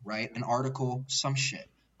story, right? An article, some shit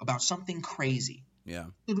about something crazy. Yeah.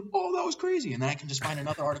 Oh, that was crazy. And then I can just find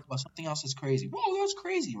another article about something else that's crazy. Whoa, that was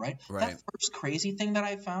crazy, right? That first crazy thing that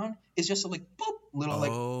I found is just a, like, boop, little,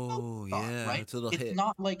 like, boop thought, right? It's a little hit.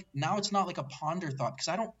 Not like, now it's not like a ponder thought, because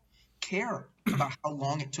I don't care about how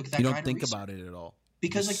long it took that guy to research. You don't think about it at all.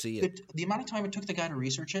 Because like the amount of time it took the guy to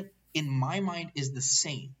research it, in my mind, is the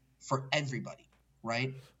same for everybody,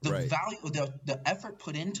 right? The value, the effort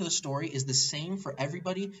put into the story is the same for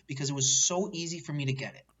everybody because it was so easy for me to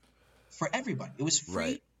get it. For everybody. It was free.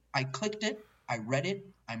 Right. I clicked it. I read it.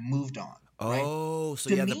 I moved on. Oh, so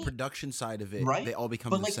to me, the production side of it, right? They all become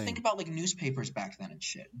the same. But like, think about like newspapers back then and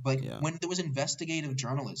shit. Like when there was investigative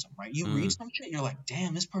journalism, right? You read some shit, you're like,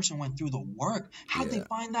 damn, this person went through the work. How'd they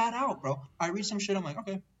find that out, bro? I read some shit, I'm like,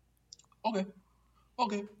 okay. I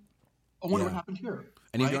wonder what happened here.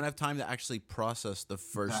 And you don't have time to actually process the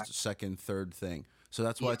first, second, third thing. So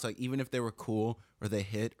that's why it's like, even if they were cool or they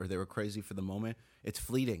hit or they were crazy for the moment, it's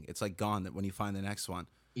fleeting. It's like gone when you find the next one.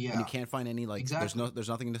 Yeah. And you can't find any, like, there's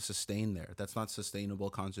nothing to sustain there. That's not sustainable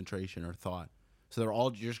concentration or thought. So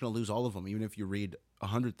you're just going to lose all of them. Even if you read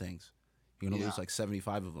 100 things, you're going to lose like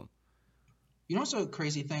 75 of them. You know what's a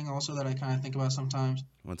crazy thing also that I kind of think about sometimes?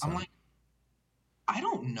 I'm like, I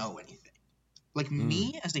don't know anything. Like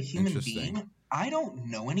me as a human being, I don't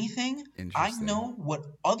know anything. I know what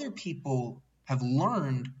other people have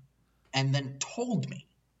learned and then told me.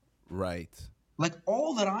 Right. Like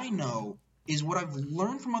all that I know is what I've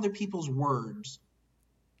learned from other people's words,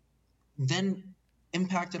 then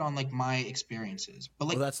impacted on like my experiences. But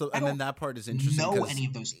like, and then that part is interesting. Know any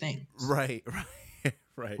of those things? Right.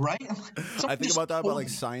 Right. I think about that about like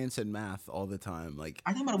science and math all the time. Like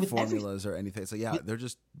I think about it with formulas or anything. It's like they're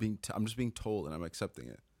just I'm just being told and I'm accepting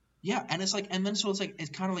it. Yeah, and it's like, and then so it's like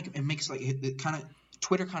it's kind of like it makes like it kind of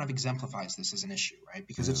Twitter kind of exemplifies this as an issue, right?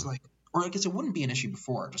 Because it's like. Or I guess it wouldn't be an issue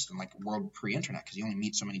before, just in like world pre-internet, because you only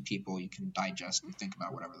meet so many people, you can digest and think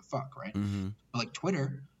about whatever the fuck, right? Mm-hmm. But like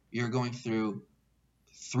Twitter, you're going through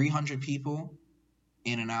 300 people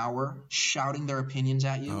in an hour shouting their opinions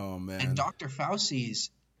at you. Oh man! And Dr. Fauci's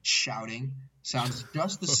shouting sounds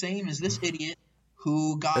just the same as this idiot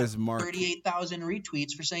who got 38,000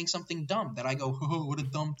 retweets for saying something dumb. That I go, oh, what a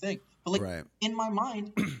dumb thing. But like in my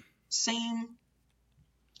mind, same.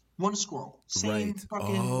 One scroll. Same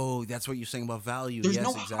fucking. Oh, that's what you're saying about value. There's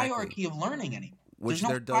no hierarchy of learning anymore. Which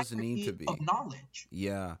there does need to be. Of knowledge.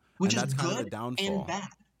 Yeah. Which and that's is kind good of the downfall. And bad.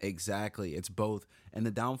 Exactly. It's both. And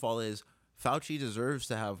the downfall is Fauci deserves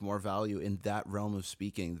to have more value in that realm of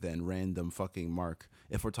speaking than random fucking Mark.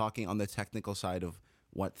 If we're talking on the technical side of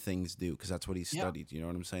what things do, because that's what he studied. You know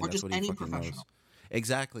what I'm saying? Or that's just what he any fucking knows.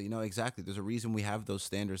 Exactly. Exactly. There's a reason we have those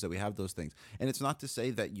standards, that we have those things. And it's not to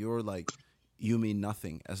say that you're like, you mean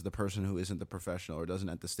nothing as the person who isn't the professional or doesn't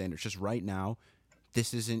have the standards. Just right now,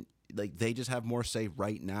 this isn't like they just have more say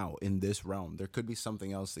right now in this realm. There could be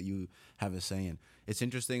something else that you have a say in. It's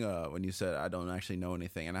interesting when you said I don't actually know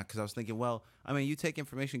anything, and because I was thinking, well, I mean, you take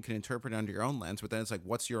information, you can interpret it under your own lens, but then it's like,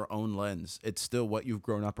 what's your own lens? It's still what you've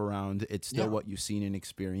grown up around. It's still what you've seen and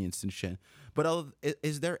experienced and shit. But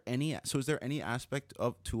is there any aspect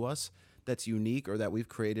to us that's unique or that we've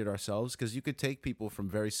created ourselves, because you could take people from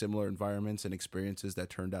very similar environments and experiences that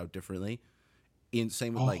turned out differently.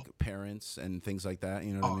 Same with like parents and things like that.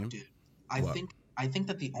 You know what I mean? Dude, I think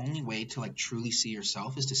that the only way to like truly see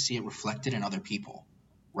yourself is to see it reflected in other people,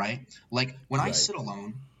 right? Like when I sit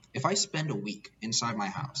alone, if I spend a week inside my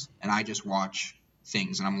house and I just watch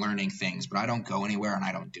things and I'm learning things, but I don't go anywhere and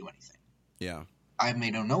I don't do anything. Yeah. I have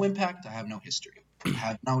made no impact. I have no history. I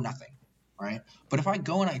have nothing, right? But if I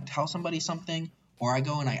go and I tell somebody something, or I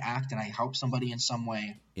go and I act and I help somebody in some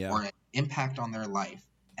way, or an impact on their life,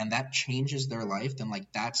 and that changes their life, then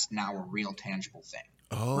like that's now a real tangible thing.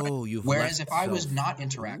 Oh, right? Whereas if I was not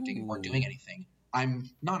interacting or doing anything, I'm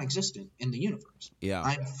non-existent in the universe. Yeah.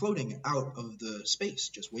 I'm floating out of the space,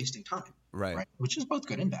 just wasting time. Right. Which is both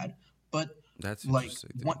good and bad. But that's like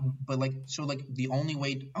interesting. the only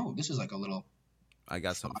way this is like a little I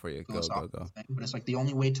got something for you. Go. Thing, but it's like the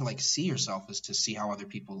only way to like see yourself is to see how other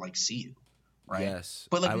people like see you. Right. Yes.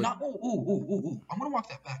 But like I'm gonna walk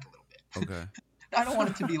that back a little bit. Okay. I don't want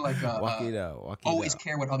it to be like always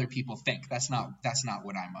care what other people think. That's not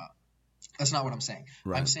what I'm saying.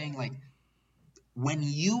 Right. I'm saying like when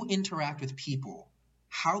you interact with people,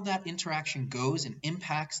 how that interaction goes and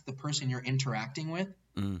impacts the person you're interacting with,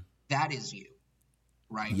 that is you.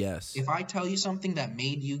 Right? Yes. If I tell you something that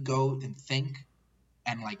made you go and think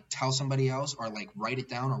and like tell somebody else or like write it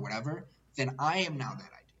down or whatever, then I am now that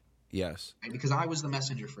idea. Yes. Right? Because I was the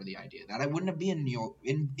messenger for the idea. That I wouldn't have been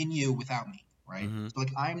in you without me. Right? So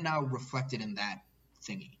like I'm now reflected in that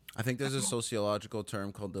thingy. I think there's a sociological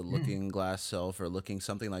term called the looking glass self, or looking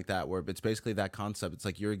something like that, where it's basically that concept. It's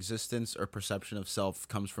like your existence or perception of self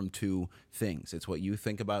comes from two things. It's what you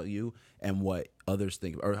think about you and what others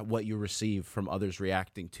think, or what you receive from others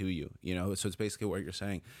reacting to you, you know? So it's basically what you're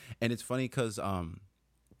saying. And it's funny because,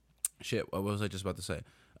 what was I just about to say?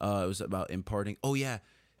 It was about imparting. Oh, yeah.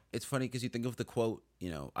 It's funny because you think of the quote,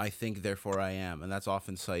 I think, therefore I am. And that's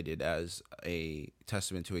often cited as a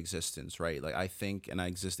testament to existence, right? Like I think and I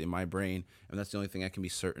exist in my brain, and that's the only thing I can be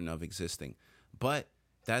certain of existing. But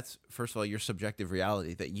that's, first of all, your subjective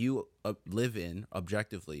reality that you live in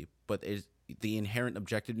objectively, but the inherent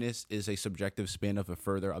objectiveness is a subjective spin of a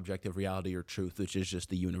further objective reality or truth, which is just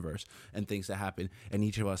the universe and things that happen. And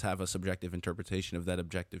each of us have a subjective interpretation of that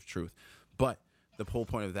objective truth. But the whole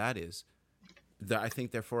point of that is that I think,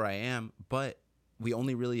 therefore I am, but we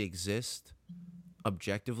only really exist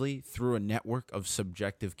objectively through a network of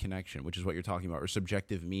subjective connection, which is what you're talking about, or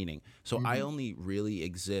subjective meaning. So I only really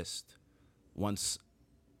exist once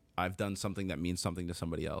I've done something that means something to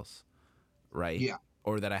somebody else, right? Yeah.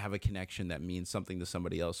 Or that I have a connection that means something to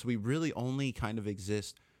somebody else. So we really only kind of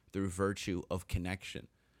exist through virtue of connection.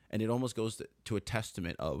 And it almost goes to a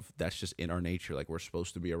testament of that's just in our nature. Like we're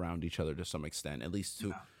supposed to be around each other to some extent, at least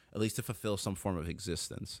to fulfill some form of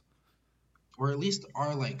existence. Or at least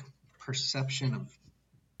our like perception of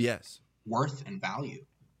worth and value,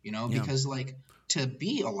 because like to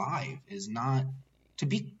be alive is not to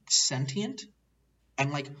be sentient,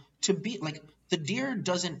 and like to be like the deer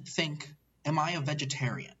doesn't think, am I a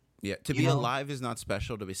vegetarian? Yeah, to be alive is not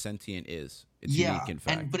special. To be sentient is. It's unique, in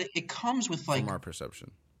fact. But it comes with like from our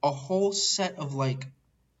perception, a whole set of like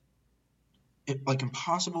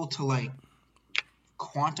impossible to like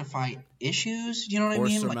quantify issues, you know what I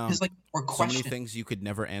mean? Surmount or questions. So many things you could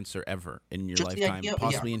never answer ever in your lifetime,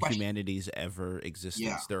 possibly in humanity's ever existence.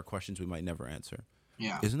 Yeah. There are questions we might never answer.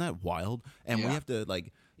 Yeah. Isn't that wild? And we have to,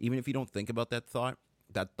 like, even if you don't think about that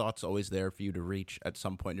thought's always there for you to reach at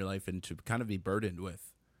some point in your life and to kind of be burdened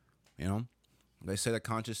with, They say that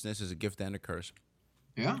consciousness is a gift and a curse.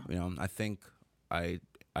 Yeah. I think I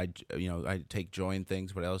take joy in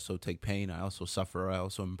things, but I also take pain. I also suffer. I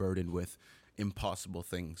also am burdened with impossible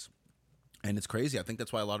things, and it's crazy. I think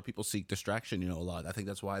that's why a lot of people seek distraction, a lot. I think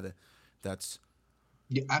that's why that's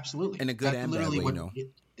absolutely in a good and bad way,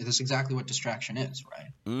 That's exactly what distraction is,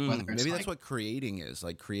 right? Maybe that's what creating is,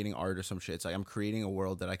 like creating art or some shit. It's like I'm creating a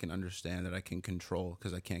world that I can understand, that I can control,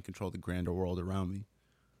 because I can't control the grander world around me.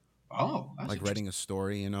 Oh, that's like writing a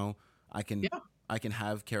story, I can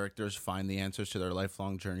have characters find the answers to their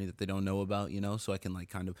lifelong journey that they don't know about, so I can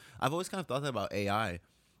I've always kind of thought that about AI.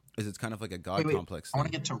 Is it's kind of like a God complex thing. I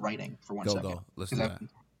want to get to writing for one second. Go. Listen to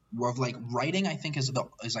that. Like writing, I think is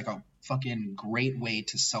like a fucking great way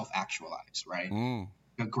to self-actualize, right?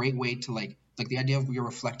 A great way to like the idea of you're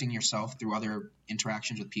reflecting yourself through other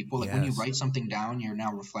interactions with people. Like when you write something down, you're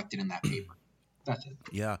now reflected in that paper. That's it.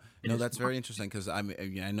 Yeah. No, that's very interesting, because I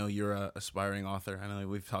know you're an aspiring author. I know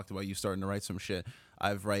we've talked about you starting to write some shit.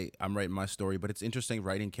 I'm writing my story, but it's interesting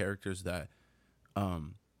writing characters that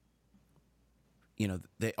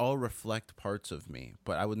they all reflect parts of me,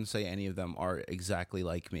 but I wouldn't say any of them are exactly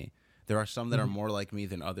like me. There are some that are more like me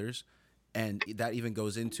than others. And that even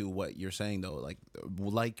goes into what you're saying, though.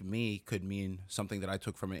 Like me could mean something that I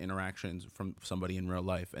took from an interaction from somebody in real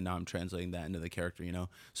life, and now I'm translating that into the character, you know?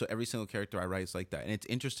 So every single character I write is like that. And it's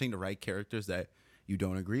interesting to write characters that you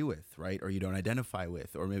don't agree with, right? Or you don't identify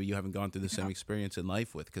with, or maybe you haven't gone through the same experience in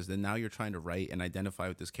life with, because then now you're trying to write and identify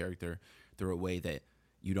with this character through a way that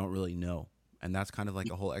you don't really know. And that's kind of like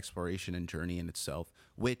a whole exploration and journey in itself,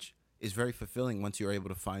 which is very fulfilling once you're able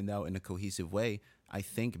to find out in a cohesive way. I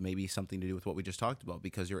think maybe something to do with what we just talked about,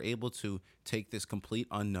 because you're able to take this complete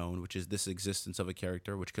unknown, which is this existence of a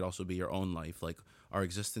character, which could also be your own life. Like, our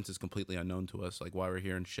existence is completely unknown to us, like why we're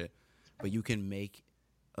here and shit. But you can make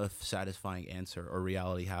a satisfying answer or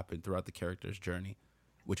reality happen throughout the character's journey,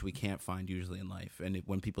 which we can't find usually in life. And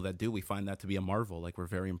when people that do, we find that to be a marvel. Like, we're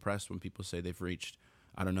very impressed when people say they've reached,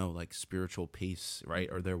 I don't know, like spiritual peace, right?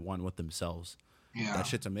 Or they're one with themselves. Yeah. That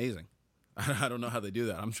shit's amazing. I don't know how they do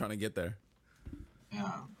that. I'm trying to get there.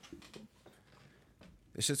 Yeah.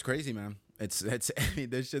 This shit's crazy, man. It's I mean,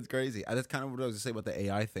 this shit's crazy. That's kind of what I was going to say about the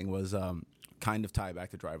AI thing was kind of tie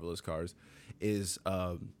back to driverless cars is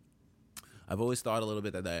I've always thought a little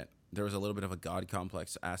bit that there was a little bit of a God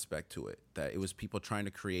complex aspect to it, that it was people trying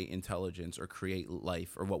to create intelligence or create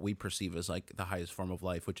life, or what we perceive as like the highest form of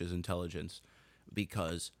life, which is intelligence,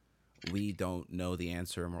 because we don't know the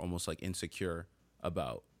answer and we're almost like insecure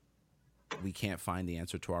about, we can't find the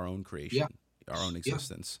answer to our own creation, our own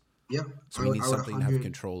existence. Yeah. So we need something to have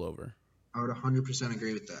control over. I would 100%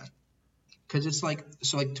 agree with that. Because it's like,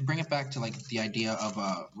 so like to bring it back to like the idea of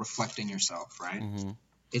reflecting yourself, right? Mm-hmm.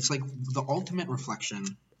 It's like the ultimate reflection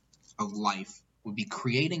of life would be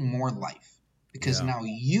creating more life, because now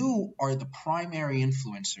you are the primary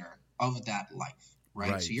influencer of that life,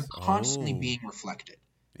 right? So you're constantly being reflected.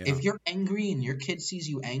 Yeah. If you're angry and your kid sees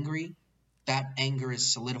you angry, that anger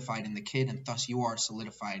is solidified in the kid, and thus you are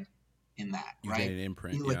solidified in that, you right? Get an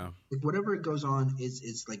imprint, like, like whatever it goes on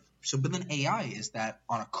is like so. But then AI is that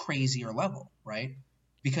on a crazier level, right?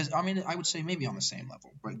 Because I mean, I would say maybe on the same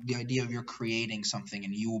level, right? The idea of you're creating something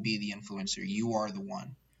and you will be the influencer, you are the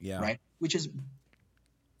one, right? Which is,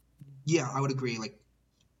 I would agree, like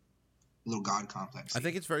a little God complex. I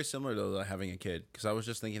think it's very similar though to having a kid, because I was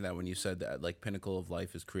just thinking that when you said that like pinnacle of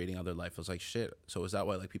life is creating other life, I was like, shit. So is that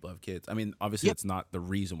why like people have kids? I mean, obviously it's not the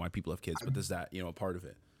reason why people have kids, but is that a part of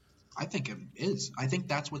it? I think it is. I think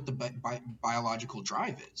that's what the biological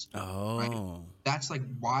drive is. Oh. Right? That's like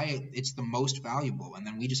why it's the most valuable, and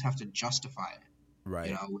then we just have to justify it.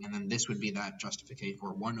 Right. And then this would be that justification,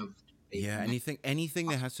 or one of. Anything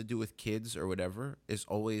that has to do with kids or whatever is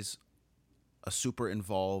always a super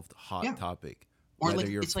involved hot topic. Or whether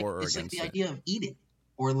you're for or against it. It's like the idea of eating,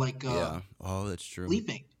 or like that's true.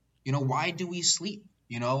 Sleeping. Why do we sleep?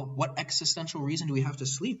 What existential reason do we have to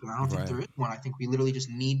sleep? I don't think there is one. I think we literally just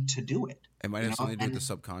need to do it. It might have something to do with the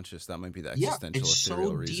subconscious. That might be the existential it's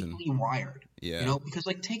so reason. Deeply wired. Yeah. Because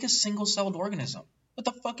like take a single-celled organism. What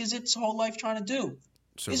the fuck is its whole life trying to do?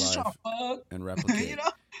 Survive and replicate.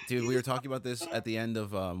 Dude, we were talking about this at the end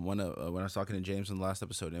of when I was talking to James in the last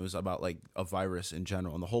episode, and it was about like a virus in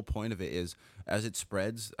general. And the whole point of it is, as it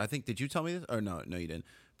spreads, I think, did you tell me this? Or no, you didn't.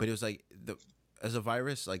 But it was like as a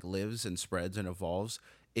virus like lives and spreads and evolves,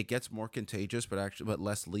 it gets more contagious, but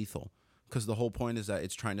less lethal. Because the whole point is that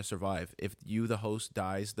it's trying to survive. If you, the host,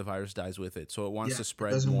 dies, the virus dies with it. So it wants to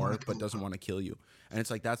spread more, but doesn't want to kill you. And it's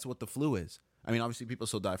like that's what the flu is. I mean, obviously, people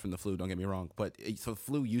still die from the flu. Don't get me wrong, but the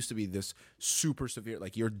flu used to be this super severe,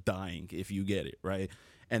 like you're dying if you get it, right?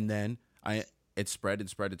 And then it spread,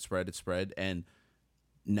 and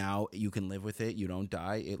now you can live with it. You don't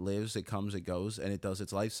die. It lives. It comes. It goes, and it does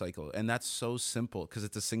its life cycle. And that's so simple because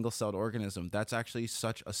it's a single-celled organism. That's actually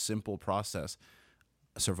such a simple process: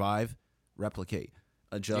 survive, replicate,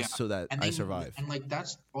 adjust so that I survive. And like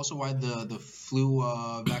that's also why the flu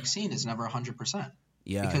vaccine is never 100%.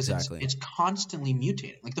 Yeah, because exactly. It's constantly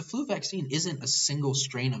mutating. Like the flu vaccine isn't a single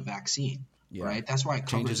strain of vaccine, right? That's why it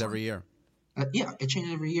changes every year. It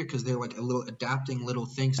changes every year because they're like adapting little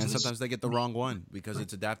things. And sometimes they get the wrong one because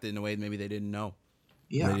it's adapted in a way maybe they didn't know.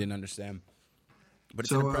 Yeah, they didn't understand. But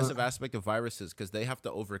it's an impressive aspect of viruses because they have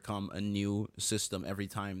to overcome a new system every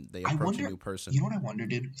time they approach a new person. You know what I wonder,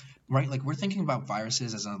 dude? Right, like we're thinking about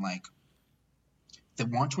viruses as in like they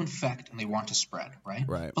want to infect and they want to spread, right?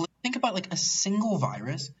 Right. But like, think about like a single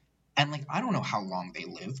virus, and like I don't know how long they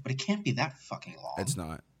live, but it can't be that fucking long. It's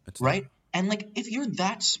not. It's right. Not. And like if you're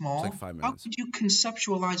that small, like 5 minutes. How could you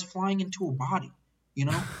conceptualize flying into a body?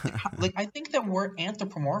 Like I think that we're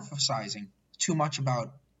anthropomorphizing too much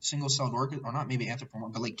about single-celled organs, or not maybe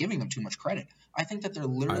anthropomorphic, but like giving them too much credit. I think that they're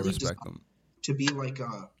literally I respect them to be like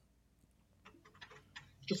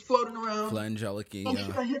just floating around. Flangelic-y, oh,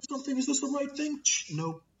 should I hit something? Is this the right thing?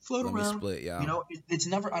 Nope. Float Let around. me split, yeah. You know, it's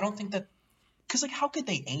never. I don't think that. Because like, how could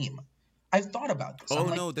they aim? I've thought about this. Oh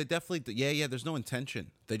no, they definitely. Yeah. There's no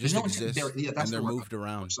intention. They just exist, and they're moved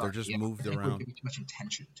around. They're just moved around. Too much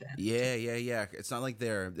intention to end. Yeah. It's not like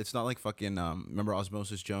It's not like fucking. Remember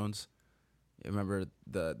Osmosis Jones? Remember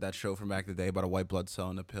that show from back in the day about a white blood cell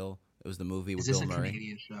in a pill? It was the movie with Bill Murray. Is this a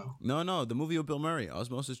Canadian show? No, the movie with Bill Murray,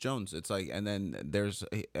 Osmosis Jones. It's like, and then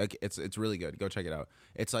it's really good. Go check it out.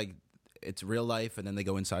 It's like, it's real life, and then they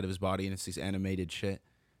go inside of his body, and it's these animated shit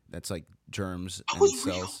that's like germs and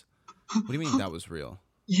cells. What do you mean that was real?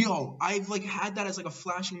 Yo, I've like had that as like a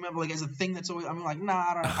flashing memory, like as a thing that's always. I'm like, nah,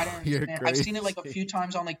 I don't understand. I've seen it like a few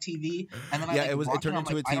times on like TV, and then it turned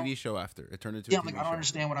into a TV show after. It turned into a TV I'm like, I don't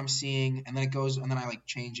understand what I'm seeing, and then it goes, and then I like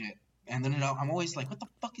change it, and then I'm always like, what the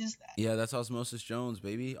fuck is that? Yeah, that's Osmosis Jones,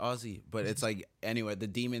 baby, Ozzy. But it's like, anyway, the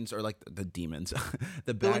demons are like the demons,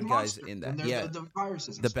 the bad guys in that. Yeah, the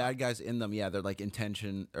viruses. The bad guys in them. Yeah, they're like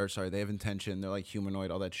they have intention. They're like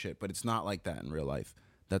humanoid, all that shit. But it's not like that in real life.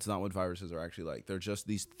 That's not what viruses are actually like. They're just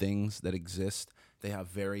these things that exist. They have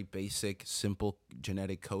very basic, simple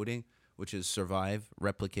genetic coding, which is survive,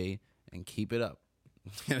 replicate, and keep it up.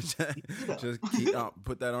 Just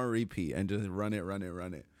put that on repeat and just run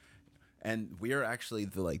it. And we're actually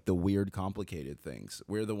the weird, complicated things.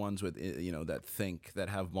 We're the ones with that think, that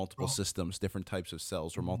have multiple systems, different types of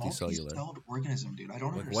cells. We're multicellular. Multi-celled organism, dude. I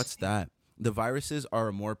don't understand. What's that? The viruses are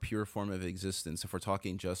a more pure form of existence if we're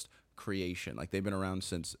talking just creation. Like, they've been around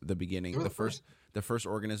since the beginning. The first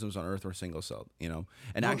organisms on Earth were single-celled, And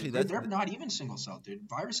actually, they're not even single-celled, dude.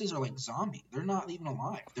 Viruses are like zombie. They're not even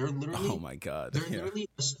alive. They're literally oh my god. They're literally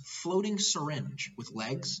a floating syringe with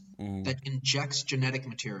legs that injects genetic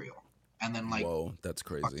material. And then like, whoa, that's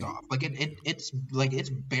crazy. Off. Like it's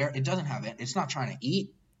bare. It doesn't have it. It's not trying to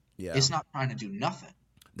eat. Yeah. It's not trying to do nothing.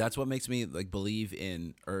 That's what makes me like believe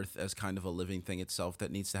in Earth as kind of a living thing itself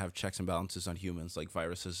that needs to have checks and balances on humans. Like,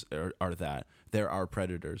 viruses are that. There are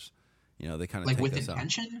predators. They kind of like take with us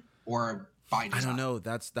intention out. Or by design. I don't know.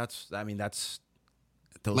 That's those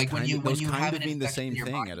like when you have mean the same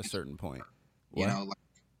thing at a certain point. What?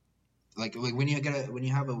 Like when you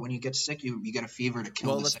get sick, you get a fever to kill.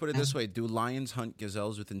 Well, let's put it this way: do lions hunt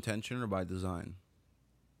gazelles with intention or by design?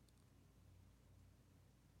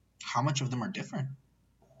 How much of them are different?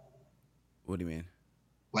 What do you mean?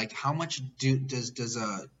 Like, how much does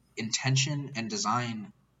intention and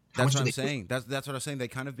design? That's what I'm saying. That's what I'm saying. They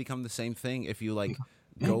kind of become the same thing if you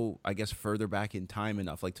go, I guess, further back in time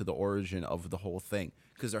enough, like to the origin of the whole thing.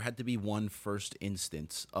 Because there had to be one first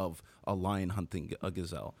instance of a lion hunting a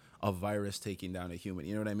gazelle, a virus taking down a human.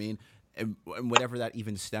 You know what I mean? And whatever that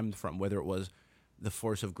even stemmed from, whether it was the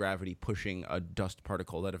force of gravity pushing a dust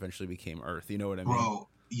particle that eventually became Earth. You know what I mean? Bro,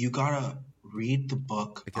 you gotta read the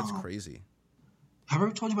book. It gets crazy. Have I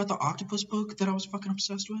ever told you about the octopus book that I was fucking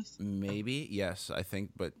obsessed with? Maybe, yes, I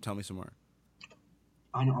think, but tell me some more.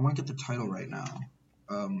 I know, I want to get the title right now,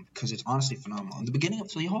 because it's honestly phenomenal. In the beginning,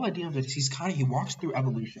 so the whole idea of it is he walks through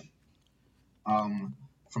evolution,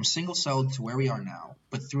 from single-celled to where we are now,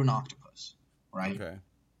 but through an octopus, right? Okay.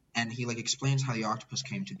 And he explains how the octopus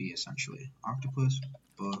came to be, essentially. Octopus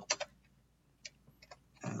book,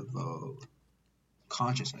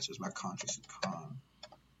 consciousness is about consciousness.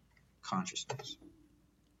 Consciousness.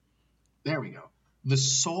 There we go. The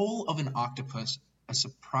soul of an octopus, a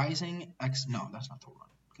surprising no, that's not the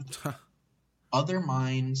one. Other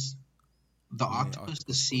minds, the octopus,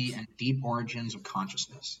 the sea, and deep origins of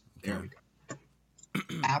consciousness. There we go.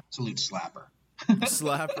 Absolute slapper.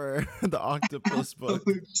 Slapper, the octopus book.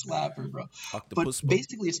 Slapper, bro. Octopus but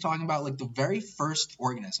basically, it's talking about the very first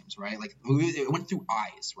organisms, right? Like, it went through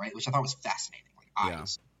eyes, right? Which I thought was fascinating,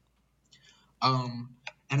 eyes. Yeah.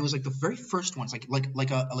 And it was the very first ones, like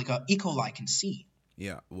a E. coli can see.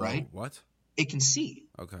 Yeah. Whoa, right. What? It can see.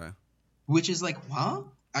 Okay. Which is huh?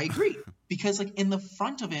 I agree, because in the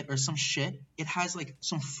front of it or some shit, it has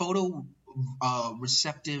some photo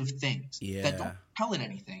receptive things that don't tell it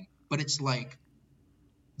anything, but it's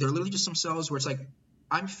they're literally just some cells where it's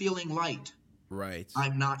I'm feeling light. Right.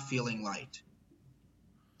 I'm not feeling light.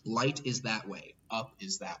 Light is that way. Up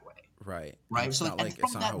is that way. Right. Right. It's So not and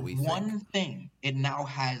from that one thing, it now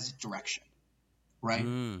has direction. Right.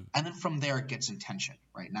 And then from there, it gets intention.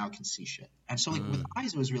 Right. Now it can see shit. And so with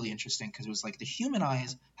eyes, it was really interesting because it was the human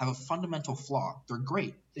eyes have a fundamental flaw. They're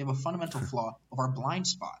great. They have a fundamental flaw of our blind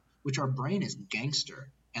spot, which our brain is gangster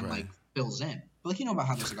and fills in. But you know about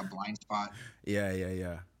how there's a blind spot.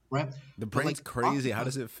 Yeah. Right. The brain's crazy. How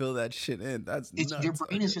does it fill that shit in? That's nuts. Your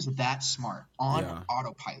brain is just that smart on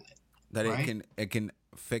autopilot. That it can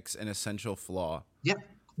fix an essential flaw. Yep.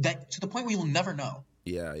 That to the point where you'll never know.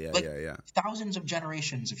 Yeah. Thousands of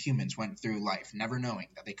generations of humans went through life never knowing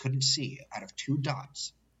that they couldn't see out of 2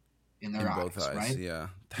 dots in their eyes, both eyes, right? Yeah.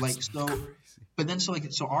 That's crazy. But then so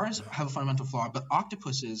ours have a fundamental flaw, but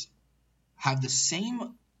octopuses have the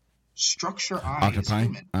same structure eye as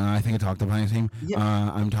human. I think it's octopi, Aseem. Yeah.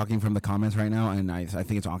 I'm talking from the comments right now, and I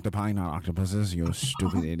think it's octopi, not octopuses. You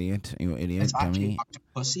stupid idiot. You idiot, It's actually dummy.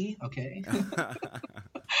 octopussy, okay?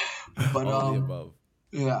 But all the above.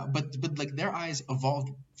 Yeah, but like their eyes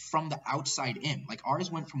evolved from the outside in. Like ours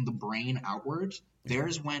went from the brain outwards.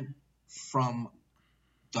 Theirs went from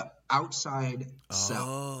the outside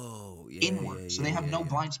cell inward. So they have no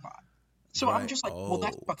blind spot. So I'm just like, well,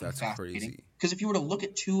 that's fucking fascinating. Because if you were to look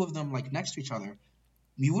at 2 of them like next to each other,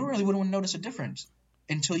 you wouldn't notice a difference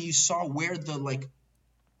until you saw where the like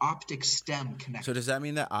optic stem connects. So does that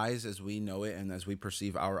mean that eyes as we know it and as we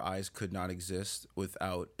perceive our eyes could not exist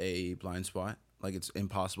without a blind spot? Like it's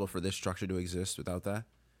impossible for this structure to exist without that?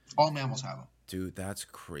 All mammals have them. Dude, that's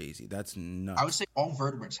crazy. That's nuts. I would say all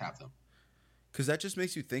vertebrates have them. Because that just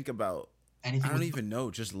makes you think about, anything I don't even know,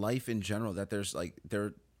 just life in general, that there's like,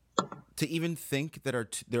 to even think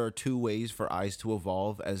that there are 2 ways for eyes to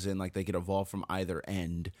evolve, as in like they could evolve from either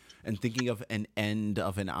end, and thinking of an end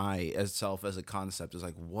of an eye itself as a concept is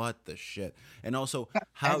like, what the shit? And also,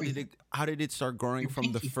 how did it start growing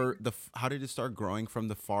from how did it start growing from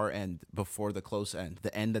the far end before the close end,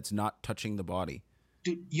 the end that's not touching the body?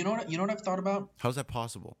 Dude, you know what I've thought about? How's that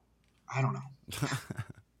possible? I don't know.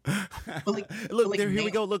 Look, here we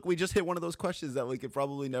go. Look, we just hit one of those questions that we could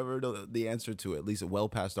probably never know the answer to, at least well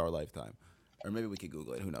past our lifetime. Or maybe we could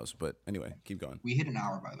Google it. Who knows? But anyway, keep going. We hit an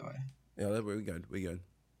hour, by the way. Yeah, we good. We good.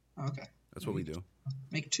 Okay. That's what we do.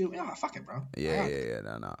 Make 2. Yeah, fuck it, bro. Yeah.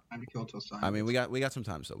 No. Time to kill till silence. I mean, we got some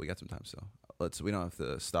time still. We don't have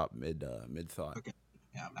to stop mid thought. Okay.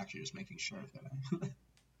 Yeah, I'm actually just making sure that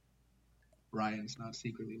Ryan's not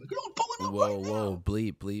secretly like, don't pull it up Whoa,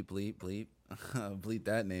 bleep. Bleep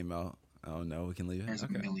that name out. Oh no, we can leave it. There's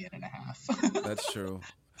okay. 1.5 million. That's true.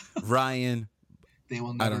 Ryan. They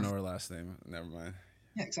will never. I don't know her last name. Never mind.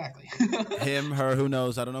 Yeah, exactly. Him, her, who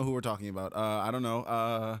knows? I don't know who we're talking about. I don't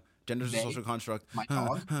know. Gender's a social construct. My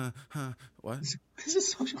dog. What? It's a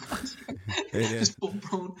social construct. It is. Just full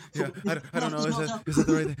blown. Yeah, I don't know. Is that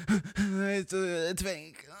the right thing? It's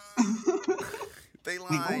fake. They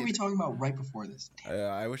lied. Wait, what were we talking about right before this?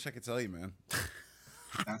 I wish I could tell you, man.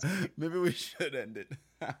 Maybe we should end it.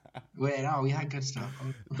 Wait, no, we had good stuff.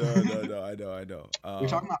 No, I know. We're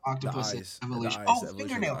talking about octopus evolution.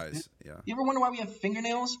 Fingernails. Yeah. You ever wonder why we have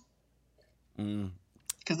fingernails?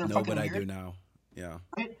 Because they're fucking weird. I do now. Yeah.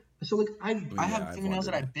 Right? So like I have fingernails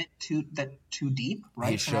that I bit too deep,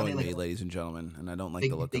 right? He's so showing me, ladies and gentlemen, and I don't like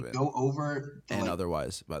the look of it. They go over and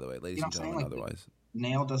otherwise, by the way, ladies and gentlemen, otherwise.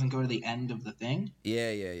 Nail doesn't go to the end of the thing.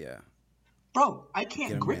 Yeah. Bro, I can't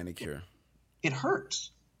Get a grip manicure. It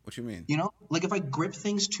hurts. What you mean? You know, like if I grip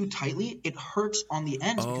things too tightly, it hurts on the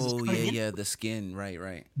ends. Oh yeah, the skin,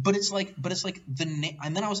 right. But it's like the nail,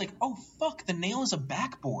 and then I was like, oh fuck, the nail is a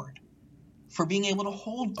backboard for being able to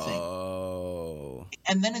hold things. Oh.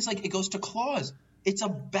 And then it's like it goes to claws. It's a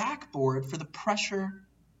backboard for the pressure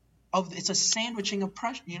of. It's a sandwiching of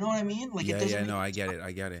pressure. You know what I mean? Like yeah, no, I get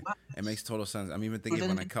it. It makes total sense. I'm even thinking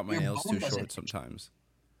when I cut my nails too short sometimes,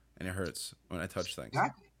 and it hurts when I touch things.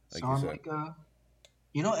 Exactly. Like so I'm like,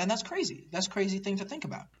 you know, and that's crazy. That's a crazy thing to think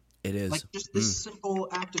about. It is. Like just this simple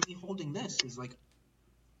act of me holding this is like,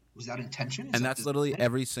 was that intention? And that's literally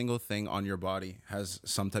every single thing on your body has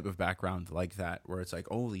some type of background like that, where it's like,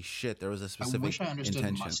 holy shit, there was a specific I wish I understood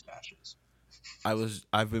intention. Mustaches.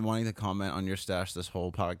 I've been wanting to comment on your stash this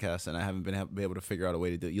whole podcast, and I haven't been able to figure out a way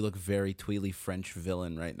to do it. You look very Tweely French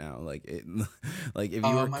villain right now. Like it, like if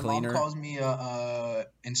you were cleaner. My mom calls me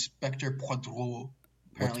Inspector Poidreau.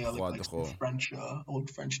 Apparently, I look like some French,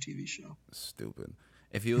 old French TV show. Stupid.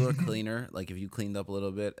 If you were cleaner, like if you cleaned up a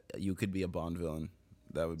little bit, you could be a Bond villain.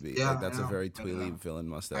 That would be that's a very Tweely villain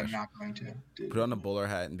mustache. I'm not going to. Dude. Put on a bowler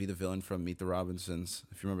hat and be the villain from Meet the Robinsons.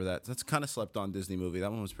 If you remember that, that's kind of slept on Disney movie.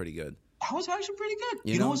 That one was pretty good. That was actually pretty good.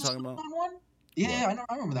 You know what I'm talking about? One? Yeah,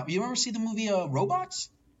 I remember that. You ever see the movie Robots?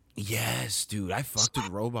 Yes, dude. I fucked with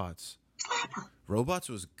Robots. Slapper. Robots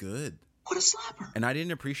was good. What a slapper. And I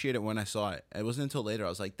didn't appreciate it when I saw it. It wasn't until later I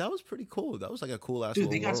was like, that was pretty cool. That was like a cool ass.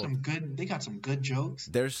 Dude, they got some good jokes.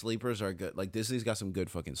 Their sleepers are good. Like Disney's got some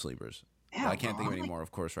good fucking sleepers. Yeah, I can't think of any more,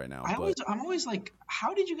 of course, right now. I'm always like,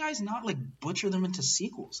 how did you guys not like butcher them into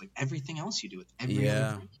sequels like everything else you do with every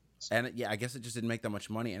other franchise? And I guess it just didn't make that much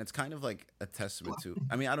money, and it's kind of like a testament to.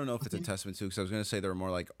 I mean, I don't know if it's a testament to, because I was gonna say they were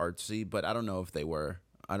more like artsy, but I don't know if they were.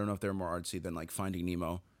 I don't know if they were more artsy than like Finding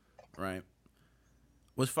Nemo, right?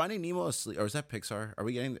 Was Finding Nemo asleep, or is that Pixar?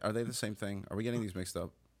 Are they the same thing? Are we getting these mixed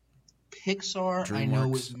up? Pixar, DreamWorks? I know,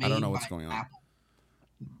 was made I don't know by what's going on. Apple.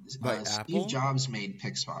 By Apple? Steve Jobs made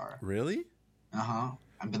Pixar. Really? Uh-huh.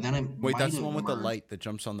 But then it Wait, might that's the have one with the merged. light that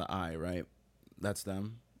jumps on the eye, right? That's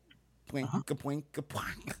them. Pwink, pwink,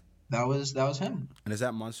 pwink. That was him. And is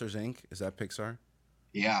that Monsters Inc? Is that Pixar?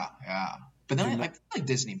 Yeah. But then I feel like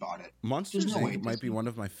Disney bought it. Monsters There's no way Inc might be Disney- one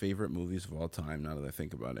of my favorite movies of all time. Now that I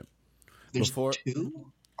think about it. There's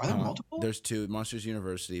two. Are there multiple? There's two. Monsters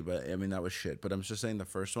University, but I mean that was shit. But I'm just saying the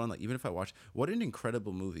first one, like even if I watch, what an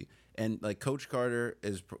incredible movie. And like Coach Carter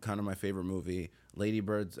is kind of my favorite movie. Lady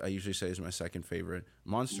Bird, I usually say is my second favorite.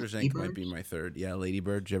 Monsters Inc might be my third. Yeah, Lady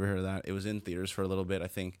Bird. Did you ever hear of that? It was in theaters for a little bit. I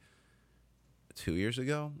think 2 years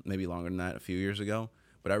ago, maybe longer than that, a few years ago.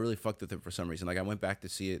 But I really fucked with it for some reason. Like I went back to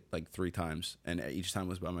see it like 3 times, and each time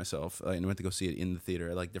was by myself. And I went to go see it in the theater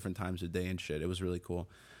at like different times of day and shit. It was really cool.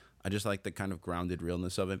 I just like the kind of grounded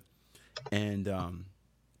realness of it. And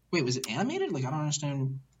wait, was it animated? Like I don't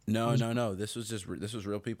understand. No. This was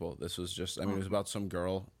real people. This was just. I mean, it was about some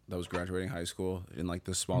girl that was graduating high school in like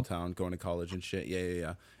this small town, going to college and shit.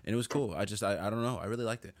 Yeah. And it was cool. I don't know. I really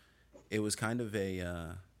liked it. It was kind of a.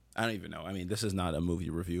 I don't even know. I mean, this is not a movie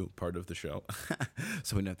review part of the show,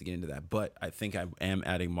 so we don't have to get into that. But I think I am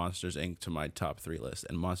adding Monsters Inc. to my top 3 list,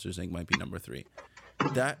 and Monsters Inc. might be number 3.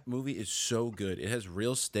 That movie is so good. It has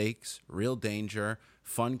real stakes, real danger,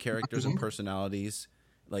 fun characters and personalities.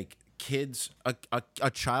 Like kids,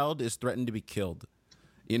 a child is threatened to be killed.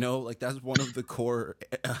 You know, like that's one of the core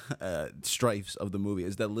strifes of the movie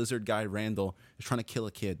is that lizard guy Randall is trying to kill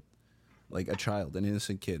a kid, like a child, an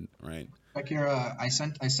innocent kid, right? Like your, I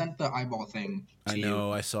sent the eyeball thing. To I know,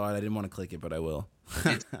 you. I saw it. I didn't want to click it, but I will.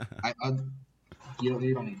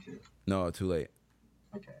 You don't need to. No, too late.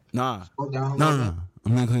 Okay. Nah. Scroll down a No, little no, bit.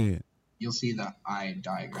 I'm not clicking it. You'll see the eye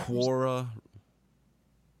diagram. Quora.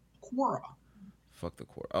 Fuck the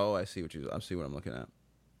Quora. Oh, I see what I'm looking at.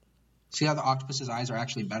 See how the octopus's eyes are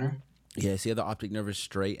actually better? Yeah, see how the optic nerve is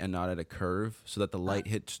straight and not at a curve, so that the light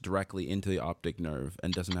hits directly into the optic nerve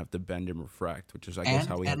and doesn't have to bend and refract, which is, I guess,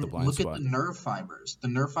 how we have the blind spot. Look at the nerve fibers. The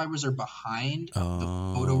nerve fibers are behind the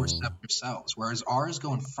photoreceptor cells, whereas ours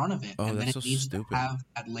go in front of it, and then it needs to have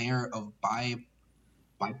that layer of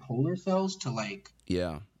bipolar cells to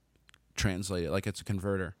translate it like it's a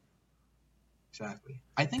converter. Exactly.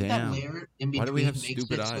 I think that layer in between makes it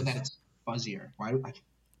so that it's fuzzier.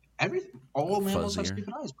 All mammals have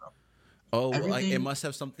stupid eyes, bro. Oh, like it must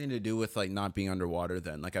have something to do with like not being underwater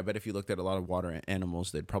then. Like I bet if you looked at a lot of water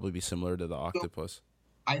animals, they'd probably be similar to the octopus. So,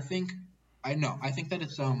 I think that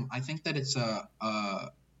it's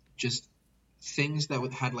just things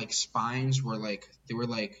that had like spines were like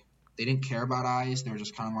they didn't care about eyes. They were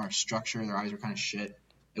just kind of more structure. Their eyes were kind of shit.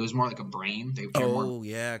 It was more like a brain.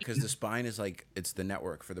 Yeah, because the spine is like it's the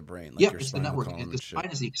network for the brain. Like yeah, it's the network. The spine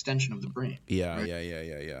is the extension of the brain. Yeah, right?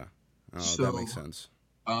 Yeah. Oh, that makes sense.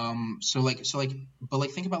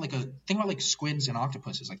 But think about squids and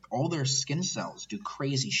octopuses. Like all their skin cells do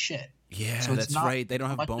crazy shit. Yeah, so that's right. They don't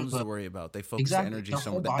have bones to worry about. They focus the energy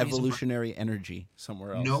somewhere, the evolutionary energy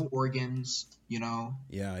somewhere else. No organs, you know.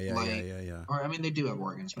 Yeah. Or I mean, they do have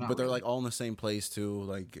organs, but they're like all in the same place too.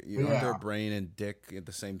 Like their brain and dick at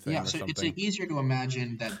the same thing. Yeah, so it's easier to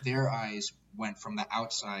imagine that their eyes went from the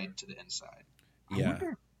outside to the inside.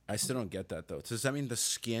 I still don't get that though. Does that mean the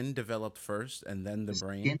skin developed first and then the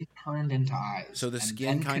brain? Skin turned into eyes. So the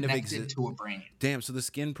skin kind of exists to a brain. Damn. So the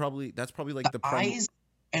skin that's probably like the eyes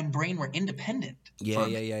and brain were independent.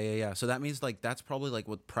 Yeah. So that means like that's probably like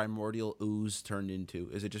what primordial ooze turned into.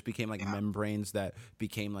 Is it just became like membranes that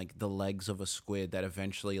became like the legs of a squid that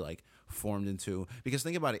eventually like formed into? Because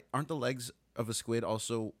think about it, aren't the legs of a squid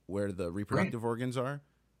also where the reproductive organs are?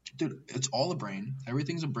 Dude, it's all a brain.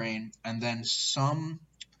 Everything's a brain, and then some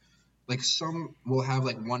will have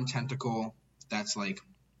like one tentacle that's like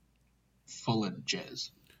full of jizz.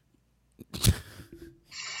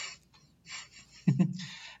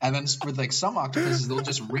 And then with like some octopuses, they'll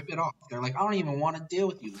just rip it off. They're like, I don't even want to deal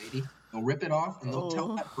with you, lady. They'll rip it off and they'll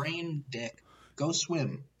tell that brain dick, go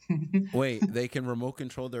swim. Wait, they can remote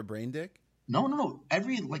control their brain dick? No.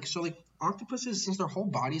 Octopuses, since their whole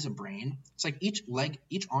body's a brain, it's like each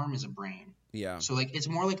arm is a brain. Yeah. So like it's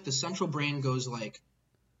more like the central brain goes like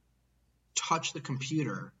touch the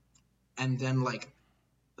computer, and then like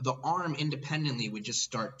the arm independently would just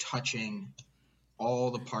start touching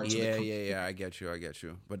all the parts of the computer. Yeah, I get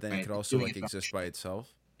you. But then it could also like exist by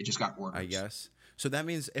itself. It just got worse, I guess. So that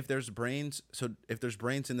means if there's brains in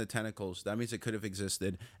the tentacles, that means it could have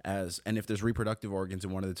existed and if there's reproductive organs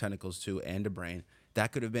in one of the tentacles too and a brain,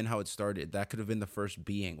 that could have been how it started. That could have been the first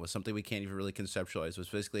being, was something we can't even really conceptualize. It was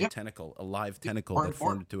basically a tentacle, a live tentacle that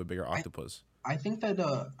formed into a bigger octopus. I think that,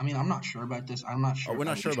 I mean, I'm not sure about this. I'm not sure. Oh, we're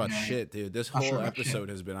not sure about shit, dude. This whole episode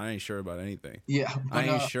has been, I ain't sure about anything. Yeah. But, I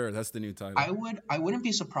ain't sure. That's the new title. I wouldn't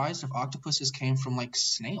be surprised if octopuses came from, like,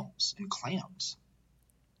 snails and clams.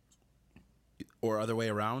 Or other way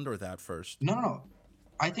around, or that first? No.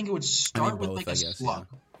 I think it would start with, like, a slug,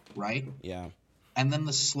 right? Yeah. And then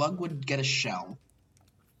the slug would get a shell,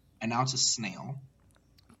 and now it's a snail.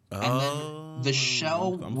 Oh. And then the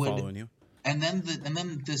shell I'm following you. And then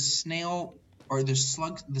the snail... Or the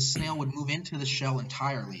snail would move into the shell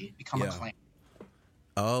entirely, become a clam.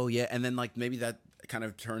 Oh yeah, and then like maybe that kind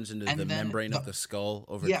of turns into the membrane of the skull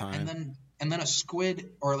over time. Yeah, and then a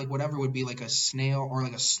squid or like whatever would be like a snail or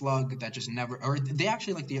like a slug that just never. Or they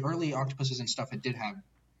actually, like the early octopuses and stuff, it did have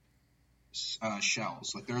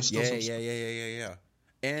shells. Like there are still yeah.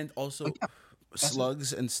 And also,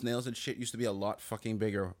 slugs and snails and shit used to be a lot fucking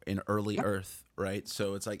bigger in early Earth, right?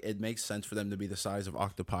 So it's like it makes sense for them to be the size of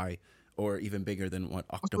octopi. Or even bigger than what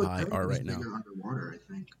octopi are right now. Underwater,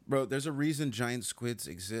 I think. Bro, there's a reason giant squids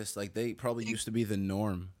exist. Like, they probably used to be the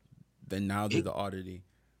norm. Then now they're the oddity.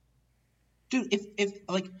 Dude, if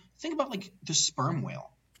like, think about, like, the sperm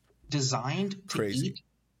whale. Designed to eat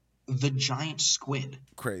the giant squid.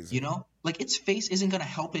 Crazy. You know? Like, its face isn't going to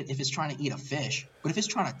help it if it's trying to eat a fish. But if it's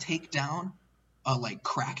trying to take down a, like,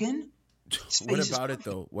 kraken... What about it,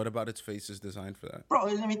 though? What about its face is designed for that? Bro,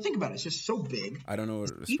 I mean, think about it. It's just so big. I don't know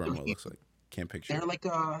what a sperm whale looks like. Can't picture They're like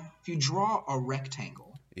if you draw a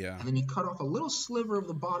rectangle. Yeah. And then you cut off a little sliver of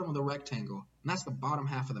the bottom of the rectangle, and that's the bottom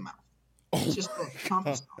half of the mouth. It's just a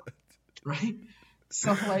compass, right?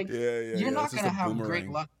 So, like, you're not going to have great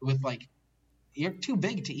luck with, like, you're too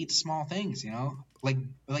big to eat small things, you know? Like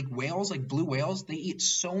whales, like blue whales, they eat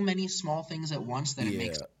so many small things at once that it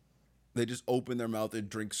makes... They just open their mouth and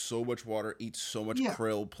drink so much water, eat so much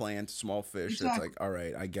krill, plant, small fish. Exactly. It's like, all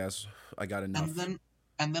right, I guess I got enough.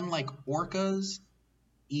 And then like orcas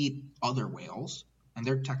eat other whales, and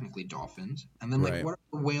they're technically dolphins. And then like what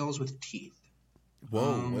are whales with teeth?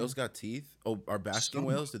 Whoa, whales got teeth? Oh, are basking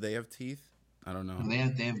whales? Do they have teeth? I don't know. They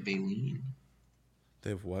have baleen. They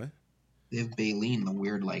have what? They have baleen, the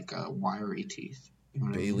weird like wiry teeth. You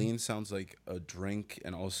know baleen sounds like a drink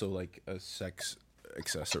and also like a sex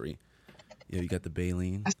accessory. Yeah, you got the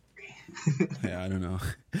baleen. Yeah, I don't know.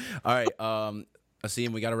 All right, Aseem,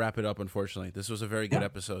 we got to wrap it up, unfortunately. This was a very good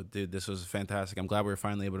episode, dude. This was fantastic. I'm glad we were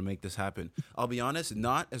finally able to make this happen. I'll be honest,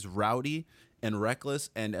 not as rowdy and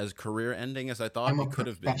reckless and as career-ending as I thought it could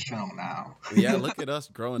have been. I'm a professional now. Yeah, look at us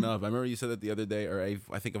growing up. I remember you said that the other day, or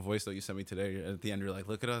I think a voice that you sent me today. At the end, you're like,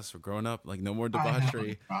 look at us, we're growing up. Like, no more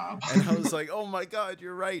debauchery. And I was like, oh, my God,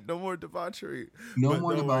 you're right. No more debauchery. No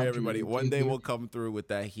more debauchery. Worry, everybody. One day we'll come through with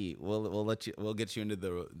that heat. We'll get you into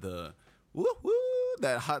the woo-woo,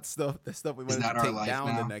 that hot stuff, that stuff we want to take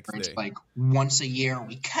down the next day. It's like once a year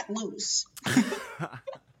we cut loose.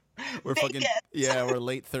 We're fucking we're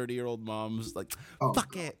late 30-year-old moms like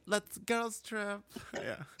fuck it, let's girls trip.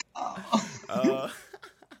 Yeah.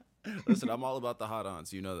 Listen, I'm all about the hot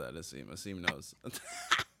aunts. You know that, Aseem. Aseem knows.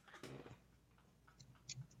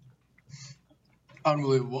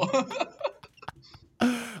 Unbelievable.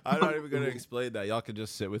 I'm not even gonna explain that. Y'all can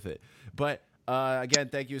just sit with it. But again,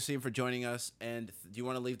 thank you, Aseem, for joining us. And do you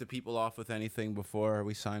want to leave the people off with anything before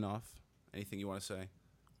we sign off? Anything you want to say?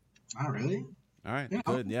 Not really. All right,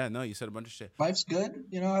 good. Yeah, no, you said a bunch of shit. Life's good,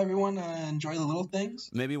 you know. Everyone enjoy the little things.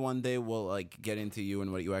 Maybe one day we'll like get into you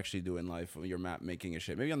and what you actually do in life, your map making and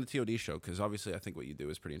shit. Maybe on the TOD show, because obviously I think what you do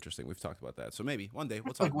is pretty interesting. We've talked about that, so maybe one day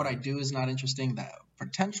we'll talk. Like what I do is not interesting. The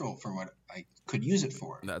potential for what I could use it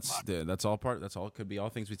for. That's all part. That's all. Could be all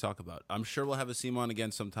things we talk about. I'm sure we'll have Aseem on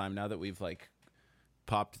again sometime. Now that we've like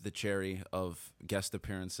popped the cherry of guest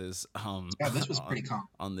appearances. This was pretty calm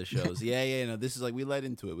on the shows. No, this is like we led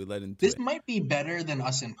into it. This might be better than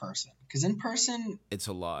us in person, because in person it's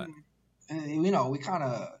a lot. You know, we kind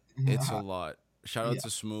of. It's a lot. Shout out to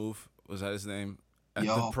Smooth. Was that his name? At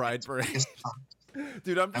the Pride Parade.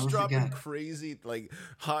 Dude, I'm just dropping crazy like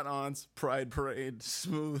hot aunts, Pride Parade,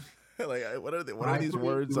 Smooth. Like what are these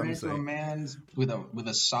words I'm saying? A man with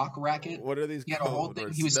a sock racket. What are these? He had a whole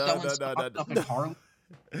thing. He was selling socks up in Harlem.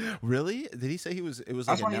 Really? Did he say it was That's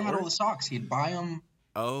like a why network? he had all the socks. He'd buy them.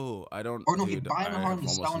 Oh, I don't. Or no, he'd buy them in Harlem and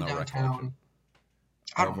sell them downtown.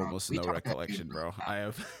 I have almost no recollection, bro. I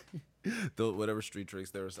have whatever street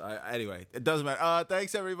tricks there was. Anyway, it doesn't matter.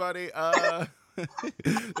 Thanks everybody. This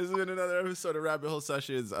has been another episode of Rabbit Hole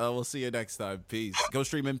Sessions. We'll see you next time. Peace. Go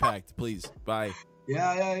stream Impact, please. Bye.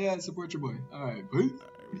 Yeah. Support your boy. All right, peace.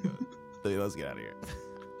 All right, let's get out of here.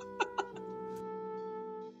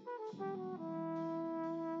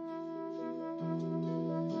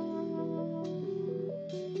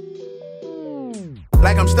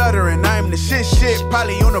 like I'm stuttering, I'm the shit.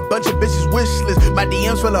 Probably on a bunch of bitches wish list. My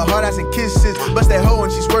DMs full of hard ass and kisses. Bust that hoe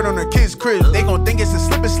and she squirt on her kid's crib. They gon' think it's a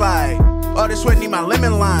slip and slide. All this sweat need my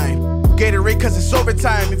lemon lime. Gatorade cause it's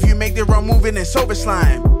overtime. If you make the wrong move, it's sober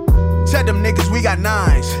slime. Said them niggas, we got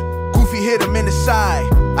nines. Goofy hit him in the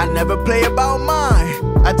side. I never play about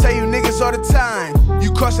mine. I tell you niggas all the time.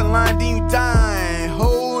 You cross the line, then you dine.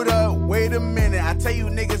 Hold up, wait a minute. I tell you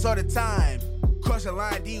niggas all the time. Cross the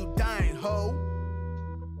line, then you dying, ho.